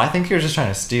 No, I think he was just trying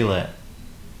to steal it.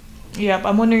 Yeah, but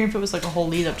I'm wondering if it was, like, a whole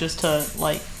lead-up just to,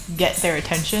 like, get their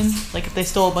attention. Like, if they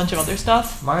stole a bunch of other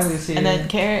stuff. Marley's here. And then,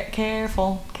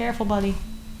 careful, buddy.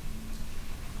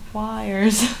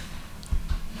 Wires.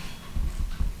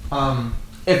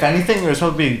 If anything, there was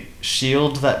supposed to be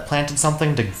S.H.I.E.L.D. that planted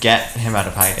something to get him out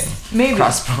of hiding. Maybe.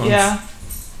 Crossbones. Yeah.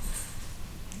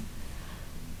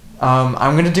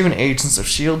 I'm gonna do an Agents of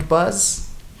S.H.I.E.L.D. buzz.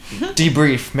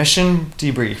 Debrief. Mission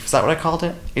debrief. Is that what I called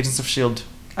it? Agents of S.H.I.E.L.D.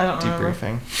 I don't remember.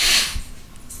 Debriefing.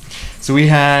 So we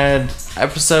had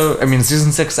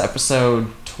season 6,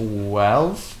 episode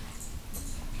 12,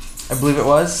 I believe it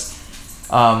was.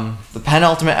 The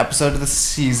penultimate episode of the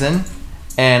season.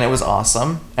 and it was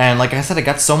awesome. And like I said, it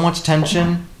got so much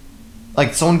attention.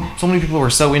 Like so many people were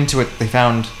so into it, they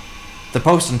found the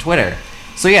post on Twitter.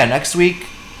 So yeah, next week,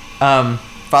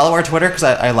 follow our Twitter because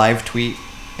I live tweet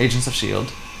Agents of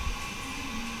S.H.I.E.L.D.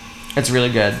 It's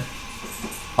really good.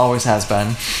 Always has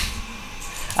been.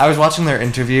 I was watching their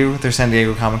interview, their San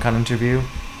Diego Comic-Con interview,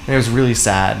 and it was really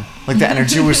sad. Like the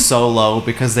energy was so low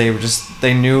because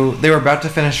they knew they were about to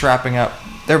finish wrapping up.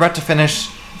 They were about to finish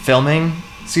filming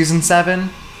season 7,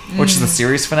 which is the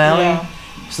series finale. Yeah.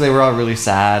 So they were all really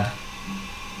sad.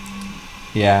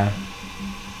 Yeah.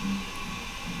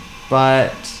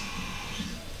 But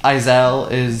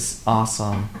Izel is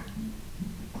awesome.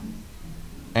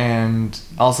 And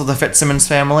also the Fitzsimmons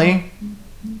family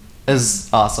is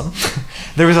awesome.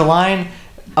 There was a line,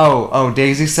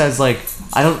 Daisy says like,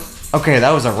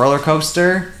 that was a roller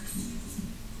coaster.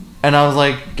 And I was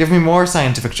like, give me more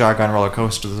scientific jargon roller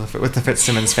coasters with the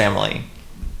Fitzsimmons family.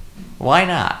 Why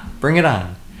not? Bring it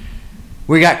on.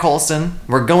 We got Coulson.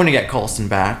 We're going to get Coulson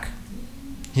back.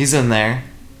 He's in there.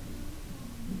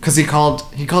 Cause he called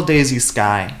Daisy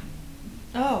Sky.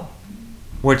 Oh.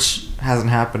 Which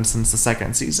hasn't happened since the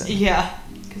 2nd season. Yeah,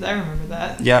 because I remember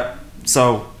that. Yep.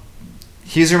 So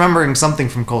he's remembering something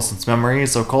from Coulson's memory,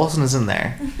 so Coulson is in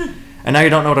there. And now you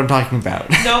don't know what I'm talking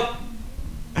about. Nope.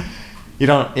 You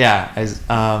don't, yeah.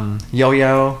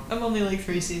 Yo-Yo. I'm only like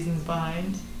 3 seasons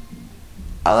behind.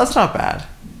 Oh, that's not bad.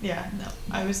 Yeah, no.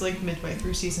 I was like midway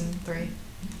through season 3.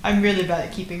 I'm really bad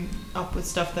at keeping up with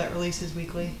stuff that releases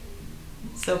weekly.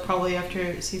 So probably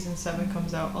after season 7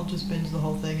 comes out, I'll just binge the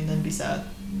whole thing and then be sad.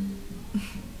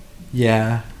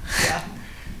 Yeah. Yeah.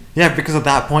 Yeah, because at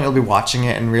that point you'll be watching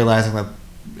it and realizing that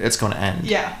it's going to end.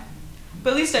 Yeah.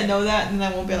 But at least I know that, and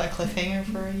then I won't be on a cliffhanger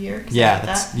for a year. Yeah,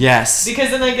 yes. Because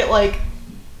then I get like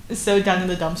so down in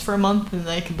the dumps for a month, and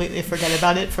then I completely forget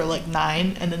about it for like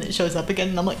 9, and then it shows up again,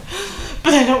 and I'm like,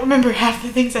 but I don't remember half the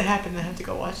things that happened. I have to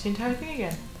go watch the entire thing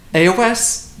again.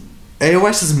 AOS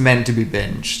is meant to be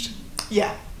binged.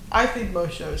 Yeah, I think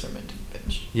most shows are meant to be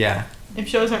binged. Yeah. If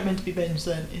shows aren't meant to be binged,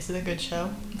 then is it a good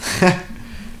show?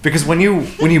 Because when you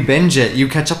binge it, you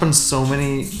catch up on so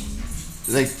many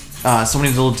so many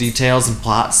little details and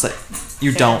plots that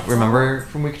you don't remember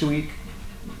from week to week.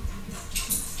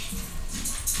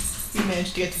 We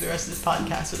managed to get to the rest of this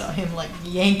podcast without him like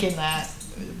yanking that.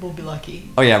 We'll be lucky.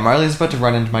 Oh yeah, Marley's about to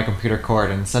run into my computer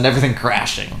cord and send everything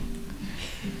crashing.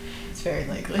 It's very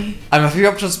likely. I'm a few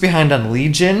episodes behind on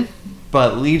Legion,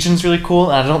 but Legion's really cool,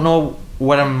 and I don't know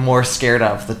what I'm more scared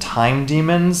of, the time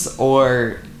demons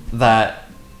or that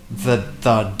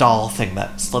the doll thing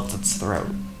that slits its throat.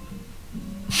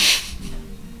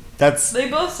 They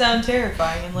both sound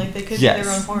terrifying, and like they could be their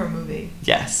own horror movie.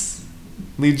 Yes.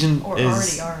 Legion or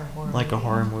is already are a horror like movie. a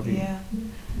horror movie. Yeah.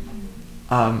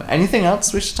 Anything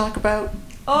else we should talk about?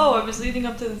 Oh, I was leading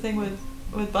up to the thing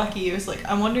with Bucky. It was like,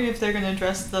 I'm wondering if they're going to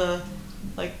address the,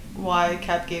 like, why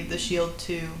Cap gave the shield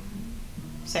to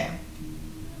Sam.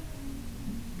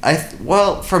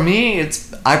 Well, for me,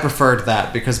 I preferred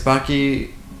that because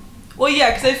Bucky... Well,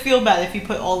 yeah, because I feel bad if you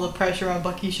put all the pressure on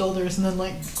Bucky's shoulders and then,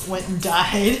 like, went and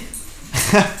died.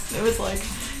 It was like,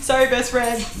 sorry, best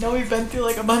friend. No, we've been through,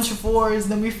 like, a bunch of wars,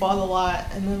 and then we fought a lot,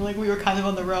 and then, like, we were kind of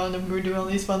on the run, and we were doing all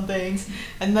these fun things,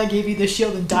 and then I gave you the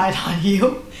shield and died on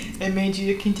you, and made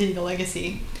you continue the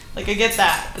legacy. Like, I get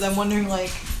that, but I'm wondering, like,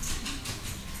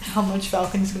 how much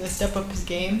Falcon's going to step up his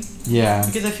game. Yeah.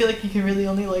 Because I feel like you can really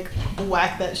only, like,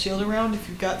 whack that shield around if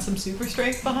you've got some super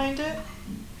strength behind it.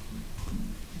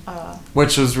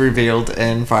 Which was revealed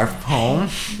in Far From Home.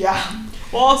 Yeah.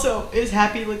 Well, also, is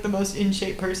Happy, like, the most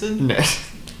in-shape person? No.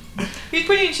 He's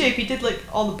pretty in shape. He did, like,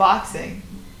 all the boxing.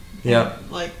 Yep.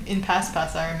 Like, in Past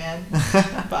Iron Man.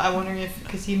 But I'm wondering if,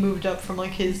 because he moved up from,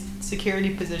 like, his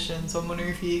security position, so I'm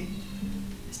wondering if he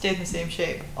stayed in the same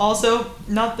shape. Also,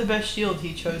 not the best shield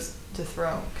he chose to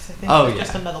throw, because I think it was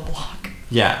just a metal block.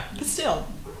 Yeah. But still.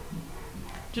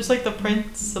 Just, like, the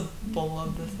principle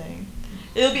of the thing.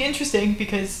 It'll be interesting,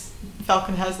 because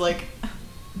Falcon has, like,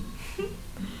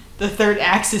 the third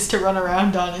axis to run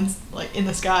around on, in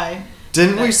the sky.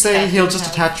 Didn't we say he'll just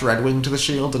attach Redwing to the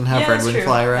shield and have Redwing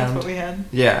fly around? That's what we had.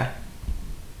 Yeah.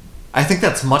 I think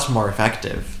that's much more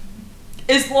effective.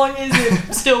 As long as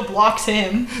it still blocks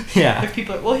him. Yeah. If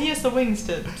people he has the wings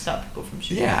to stop people from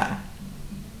shooting. Yeah.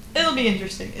 It'll be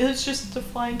interesting. It's just a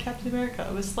flying Captain America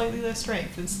with slightly less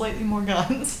strength and slightly more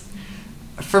guns.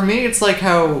 For me, it's like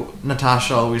how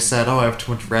Natasha always said, I have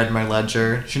too much red in my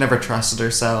ledger. She never trusted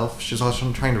herself. She was always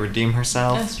trying to redeem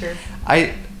herself. That's true.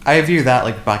 I view that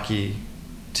like Bucky,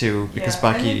 too, because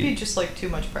Bucky... I think it'd be just, like, too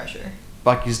much pressure.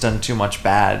 Bucky's done too much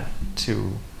bad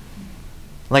to...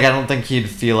 Like, I don't think he'd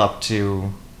feel up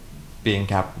to being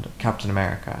Captain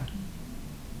America.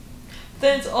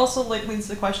 Then it's also like leads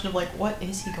to the question of like, what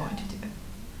is he going to do?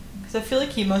 Because I feel like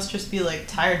he must just be like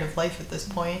tired of life at this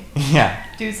point. Yeah.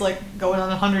 Dude's like going on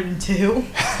 102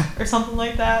 or something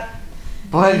like that.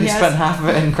 But he spent half of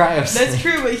it in cryosleep. That's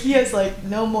true, but he has like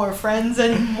no more friends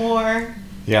anymore.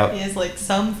 Yep. He has like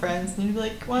some friends, and you'd be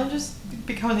like, "Why don't you just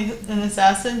become an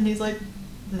assassin?" And he's like,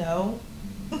 "No."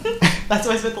 That's what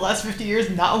I spent the last 50 years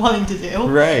not wanting to do.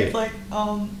 Right. It's like,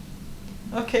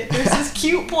 okay, there's this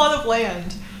cute plot of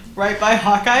land right by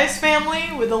Hawkeye's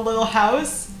family with a little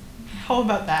house. How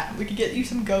about that? We could get you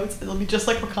some goats. It'll be just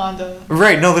like Wakanda.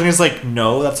 Right. No, then he's like,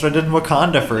 no, that's what I did in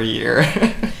Wakanda for a year.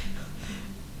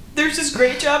 There's this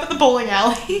great job at the bowling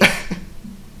alley.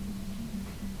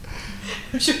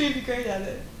 I'm sure he'd be great at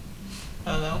it.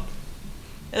 I don't know.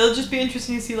 It'll just be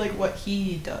interesting to see like what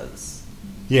he does.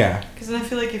 Yeah. Because then I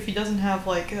feel like if he doesn't have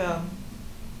like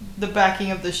the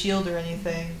backing of the shield or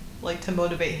anything, like to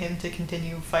motivate him to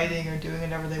continue fighting or doing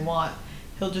whatever they want,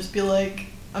 he'll just be like,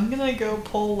 I'm gonna go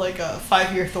pull like a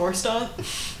 5-year Thor stunt.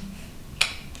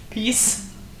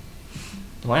 Peace.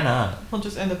 Why not? He'll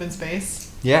just end up in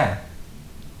space. Yeah.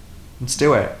 Let's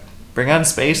do it. Bring on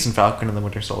Space and Falcon and the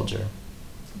Winter Soldier.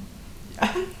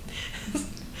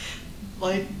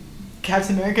 Like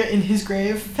Captain America in his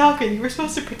grave. Falcon, you were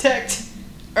supposed to protect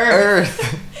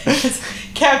Earth. It's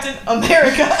Captain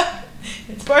America.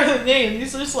 It's part of the name.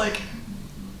 He's just like,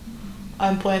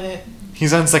 I'm planet.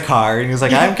 He's on Sakaar and he's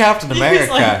like, I'm Captain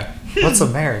America. Like, what's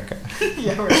America?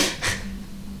 Yeah, right.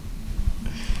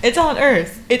 It's on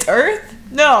Earth. It's Earth?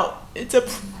 No, it's a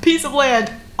piece of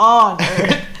land on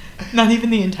Earth. Not even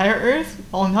the entire Earth?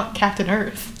 Oh, not Captain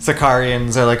Earth.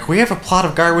 Sakarians are like, we have a plot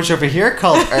of garbage over here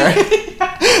called Earth.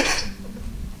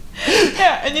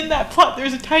 Yeah, and in that plot,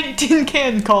 there's a tiny tin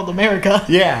can called America.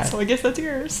 Yeah. So I guess that's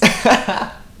yours.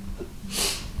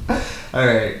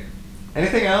 Alright.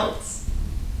 Anything else?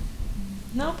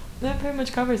 Nope, that pretty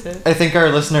much covers it. I think our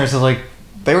listeners are like,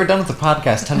 they were done with the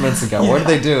podcast 10 minutes ago. Yeah. What are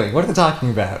they doing? What are they talking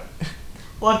about?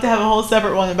 We'll have to have a whole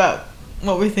separate one about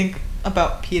what we think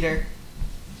about Peter.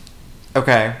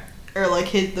 Okay. Or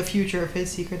like the future of his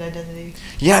secret identity.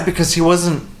 Yeah, because he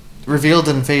wasn't revealed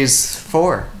in Phase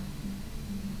 4.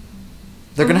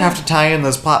 They're gonna have to tie in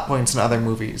those plot points in other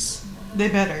movies. They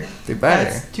better. They better.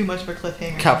 That's too much of a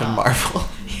cliffhanger. Captain Marvel.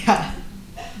 Yeah.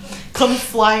 Comes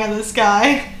flying out of the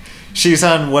sky. She's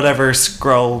on whatever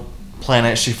Skrull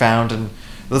planet she found, and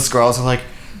the Skrulls are like,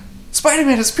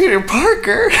 Spider-Man is Peter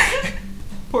Parker!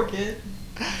 Poor kid.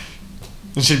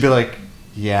 And she'd be like,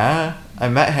 yeah, I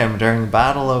met him during the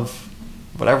Battle of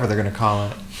whatever they're gonna call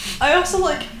it. I also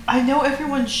I know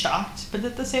everyone's shocked, but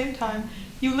at the same time,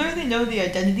 you literally know the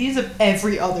identities of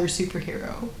every other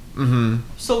superhero. Mm-hmm.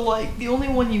 So, the only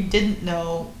one you didn't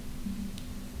know,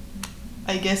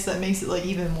 I guess that makes it,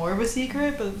 even more of a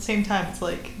secret, but at the same time, it's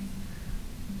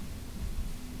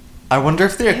I wonder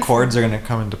if the Accords are going to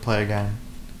come into play again.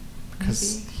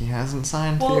 Because Maybe. he hasn't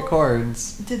signed the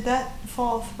Accords. Did that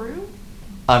fall through?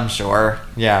 I'm sure,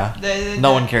 yeah.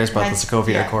 No one cares about the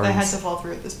Sokovia Accords. That had to fall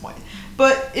through at this point.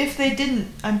 But if they didn't,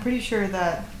 I'm pretty sure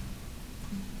that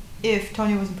if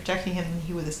Tony wasn't protecting him, then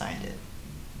he would have signed it.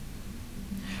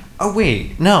 Oh,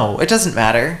 wait. No, it doesn't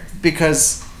matter.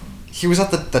 Because he was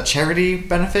at the charity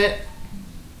benefit.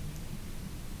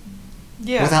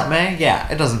 Yeah. Without May?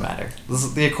 Yeah, it doesn't matter.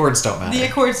 The Accords don't matter. The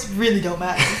Accords really don't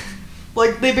matter.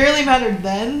 They barely mattered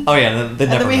then. Oh, yeah, they never And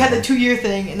then we had mattered. the 2-year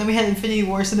thing, and then we had Infinity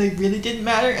War, so they really didn't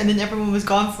matter, and then everyone was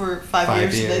gone for 5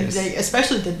 years, so they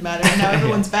especially didn't matter, and now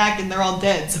everyone's back, and they're all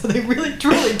dead, so they really,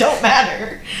 truly don't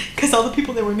matter, because all the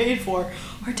people they were made for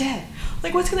are dead.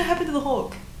 What's gonna happen to the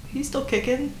Hulk? He's still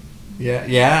kicking.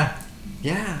 Yeah.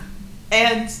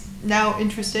 And now,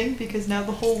 interesting, because now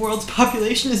the whole world's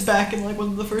population is back, and, one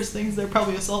of the first things they're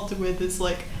probably assaulted with is,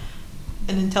 an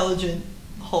intelligent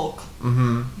Hulk.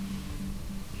 Mm-hmm.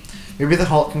 Maybe the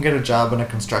Hulk can get a job in a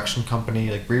construction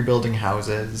company, rebuilding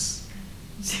houses.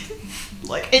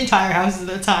 Entire houses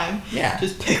at a time. Yeah.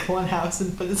 Just pick one house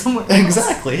and put it somewhere else.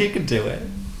 Exactly, he could do it.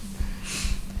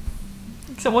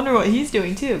 So I wonder what he's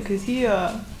doing too, because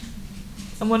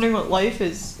I'm wondering what life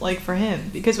is like for him.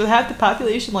 Because with half the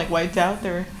population wiped out,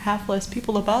 there are half less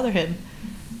people to bother him.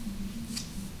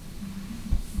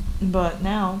 But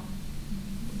now...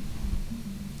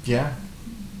 Yeah.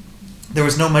 There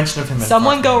was no mention of him in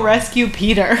Someone Far go From rescue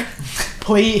Peter.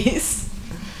 Please.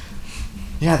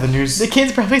 Yeah, the news... The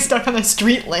kid's probably stuck on a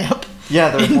street lamp.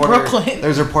 Yeah, the in reporter... Brooklyn.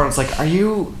 There's a report that's like, are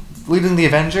you leading the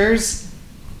Avengers?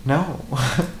 No.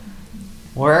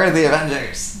 Where are the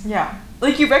Avengers? Yeah.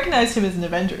 You recognized him as an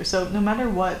Avenger, so no matter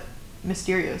what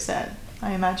Mysterio said,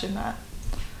 I imagine that.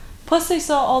 Plus they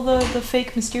saw all the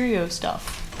fake Mysterio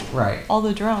stuff. Right. all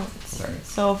the drones. Right.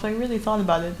 So if they really thought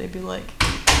about it, they'd be like,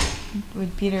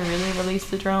 would Peter really release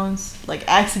the drones? Like,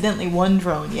 accidentally one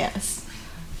drone, yes.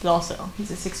 But also,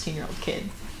 he's a 16-year-old kid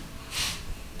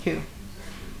who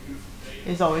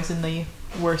is always in the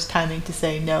worst timing to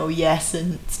say no, yes,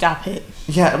 and stop it.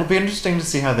 Yeah, it'll be interesting to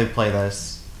see how they play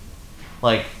this.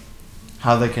 Like,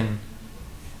 how they can...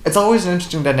 It's always an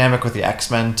interesting dynamic with the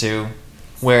X-Men, too,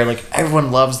 where, like,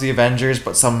 everyone loves the Avengers,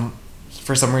 but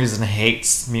for some reason,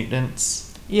 hates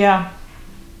mutants. Yeah.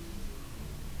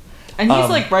 And he's,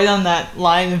 Um, like, right on that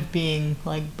line of being,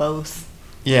 like, both.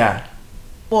 Yeah.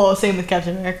 Well, same with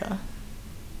Captain America.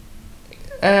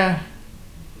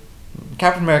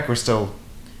 Captain America was still...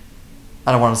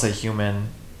 I don't want to say human,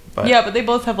 but... Yeah, but they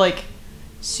both have, like,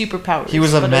 superpowers. He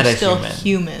was a but are still meta-human.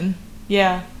 human.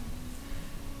 Yeah.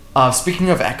 Speaking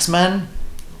of X-Men,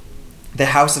 the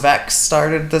House of X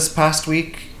started this past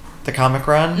week, the comic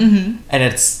run, and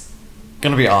it's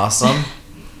gonna be awesome.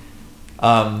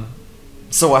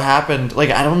 So what happened, like,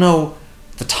 I don't know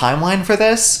the timeline for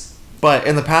this, but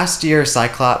in the past year,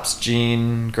 Cyclops,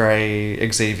 Jean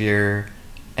Grey, Xavier,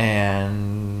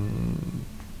 and...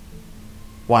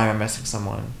 Why am I missing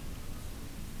someone?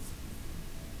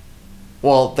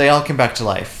 Well, they all came back to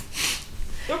life.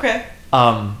 Okay.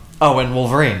 Oh, and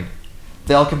Wolverine.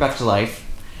 They all came back to life.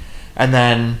 And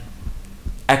then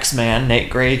X-Man, Nate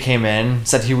Gray, came in,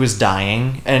 said he was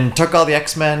dying, and took all the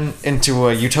X-Men into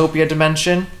a Utopia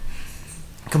dimension.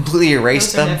 Completely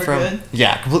erased Those are them never from... good.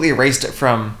 Yeah, completely erased it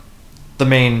from the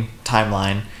main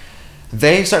timeline.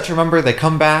 They start to remember, they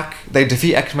come back, they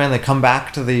defeat X-Men, they come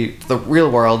back to the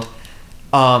real world.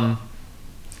 And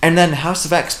then House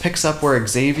of X picks up where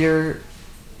Xavier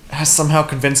has somehow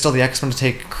convinced all the X-Men to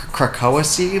take Krakoa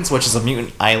seeds, which is a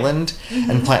mutant island,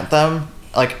 and plant them,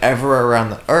 like, everywhere around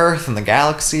the Earth and the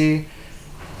galaxy,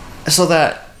 so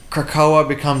that Krakoa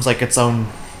becomes, like, its own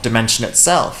dimension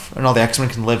itself, and all the X-Men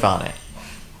can live on it.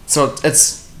 So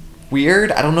it's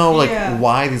weird. I don't know, like, Yeah.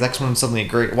 why these X-Men would suddenly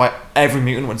agree, why every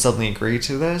mutant would suddenly agree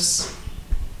to this.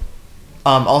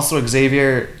 Also,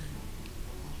 Xavier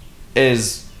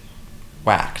is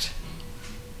whacked.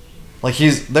 Like,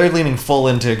 they're leaning full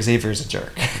into Xavier's a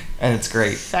jerk, and it's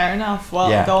great. Fair enough.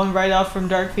 Well, Yeah. going right off from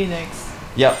Dark Phoenix.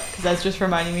 Yep. Because that's just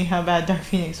reminding me how bad Dark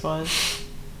Phoenix was.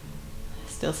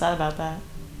 Still sad about that.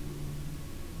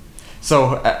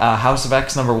 So, House of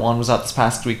X #1 was out this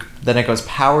past week. Then it goes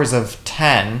Powers of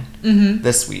 10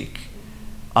 this week.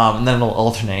 And then it'll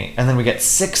alternate. And then we get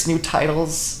 6 new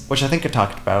titles, which I think I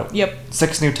talked about. Yep.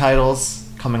 6 new titles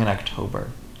coming in October.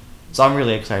 So I'm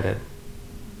really excited.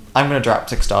 I'm going to drop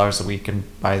 $6 a week and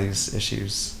buy these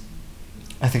issues.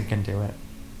 I think I can do it.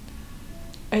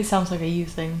 It sounds like a you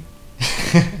thing.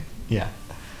 Yeah.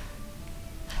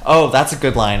 Oh, that's a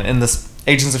good line. In this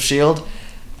Agents of S.H.I.E.L.D.,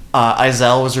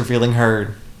 Izelle was revealing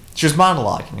she was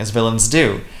monologuing, as villains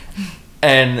do.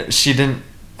 And she didn't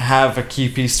have a key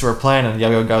piece to her plan, and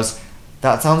Yo-Yo goes,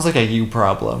 "That sounds like a you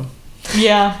problem."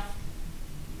 Yeah.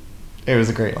 It was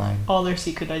a great line. All their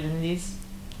secret identities.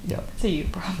 Yep. It's a you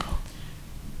problem.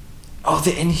 Oh,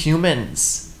 the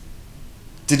Inhumans.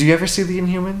 Did you ever see the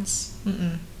Inhumans?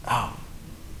 Mm-mm. Oh.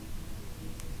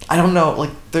 I don't know,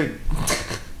 like, they're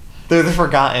the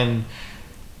forgotten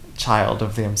child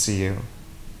of the MCU.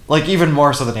 Like, even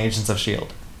more so than Agents of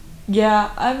S.H.I.E.L.D.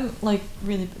 Yeah, I'm, like,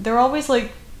 really... They're always,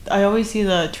 like... I always see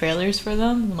the trailers for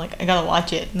them. I'm like, I gotta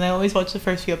watch it. And I always watch the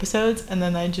first few episodes, and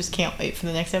then I just can't wait for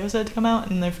the next episode to come out,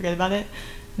 and then I forget about it.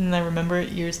 And then I remember it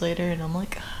years later, and I'm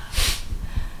like...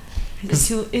 Is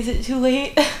it too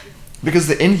late? Because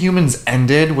the Inhumans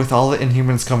ended with all the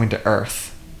Inhumans coming to Earth.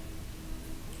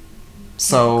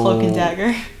 So... Cloak and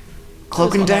Dagger.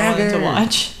 Cloak and That was one I Dagger! wanted to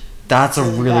watch. That's a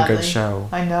Really really badly. good show.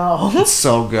 I know. It's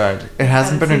so good. It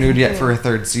hasn't been Season renewed yet 2. for a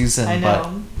 3rd season, I but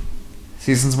know.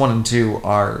 seasons 1 and 2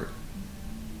 are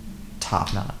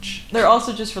top notch. They're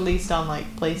also just released on,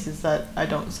 like, places that I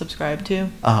don't subscribe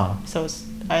to. Uh-huh. So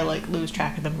I, like, lose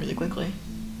track of them really quickly.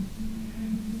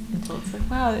 Until it's like,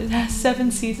 wow, it has 7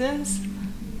 seasons?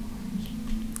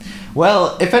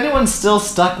 Well, if anyone's still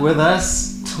stuck with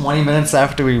us 20 minutes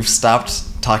after we've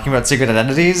stopped talking about secret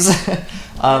identities,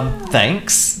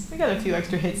 thanks. We got a few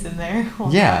extra hits in there.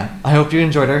 Yeah, I hope you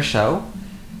enjoyed our show.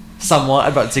 Somewhat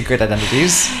about secret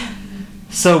identities.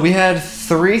 So we had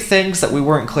 3 things that we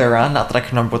weren't clear on, not that I can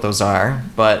remember what those are,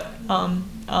 but...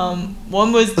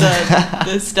 One was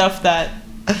the stuff that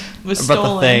was about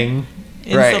stolen the thing.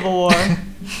 in Right. Civil War.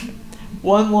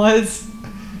 One was...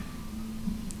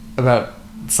 About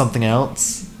something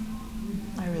else.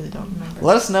 I really don't remember.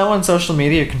 Let us know on social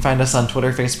media. You can find us on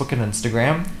Twitter, Facebook, and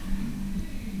Instagram.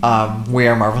 We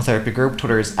are Marvel Therapy Group.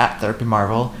 Twitter is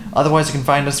 @TherapyMarvel. Otherwise, you can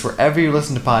find us wherever you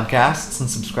listen to podcasts and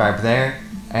subscribe there.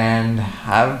 And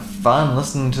have fun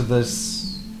listening to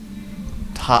this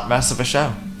hot mess of a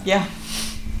show. Yeah.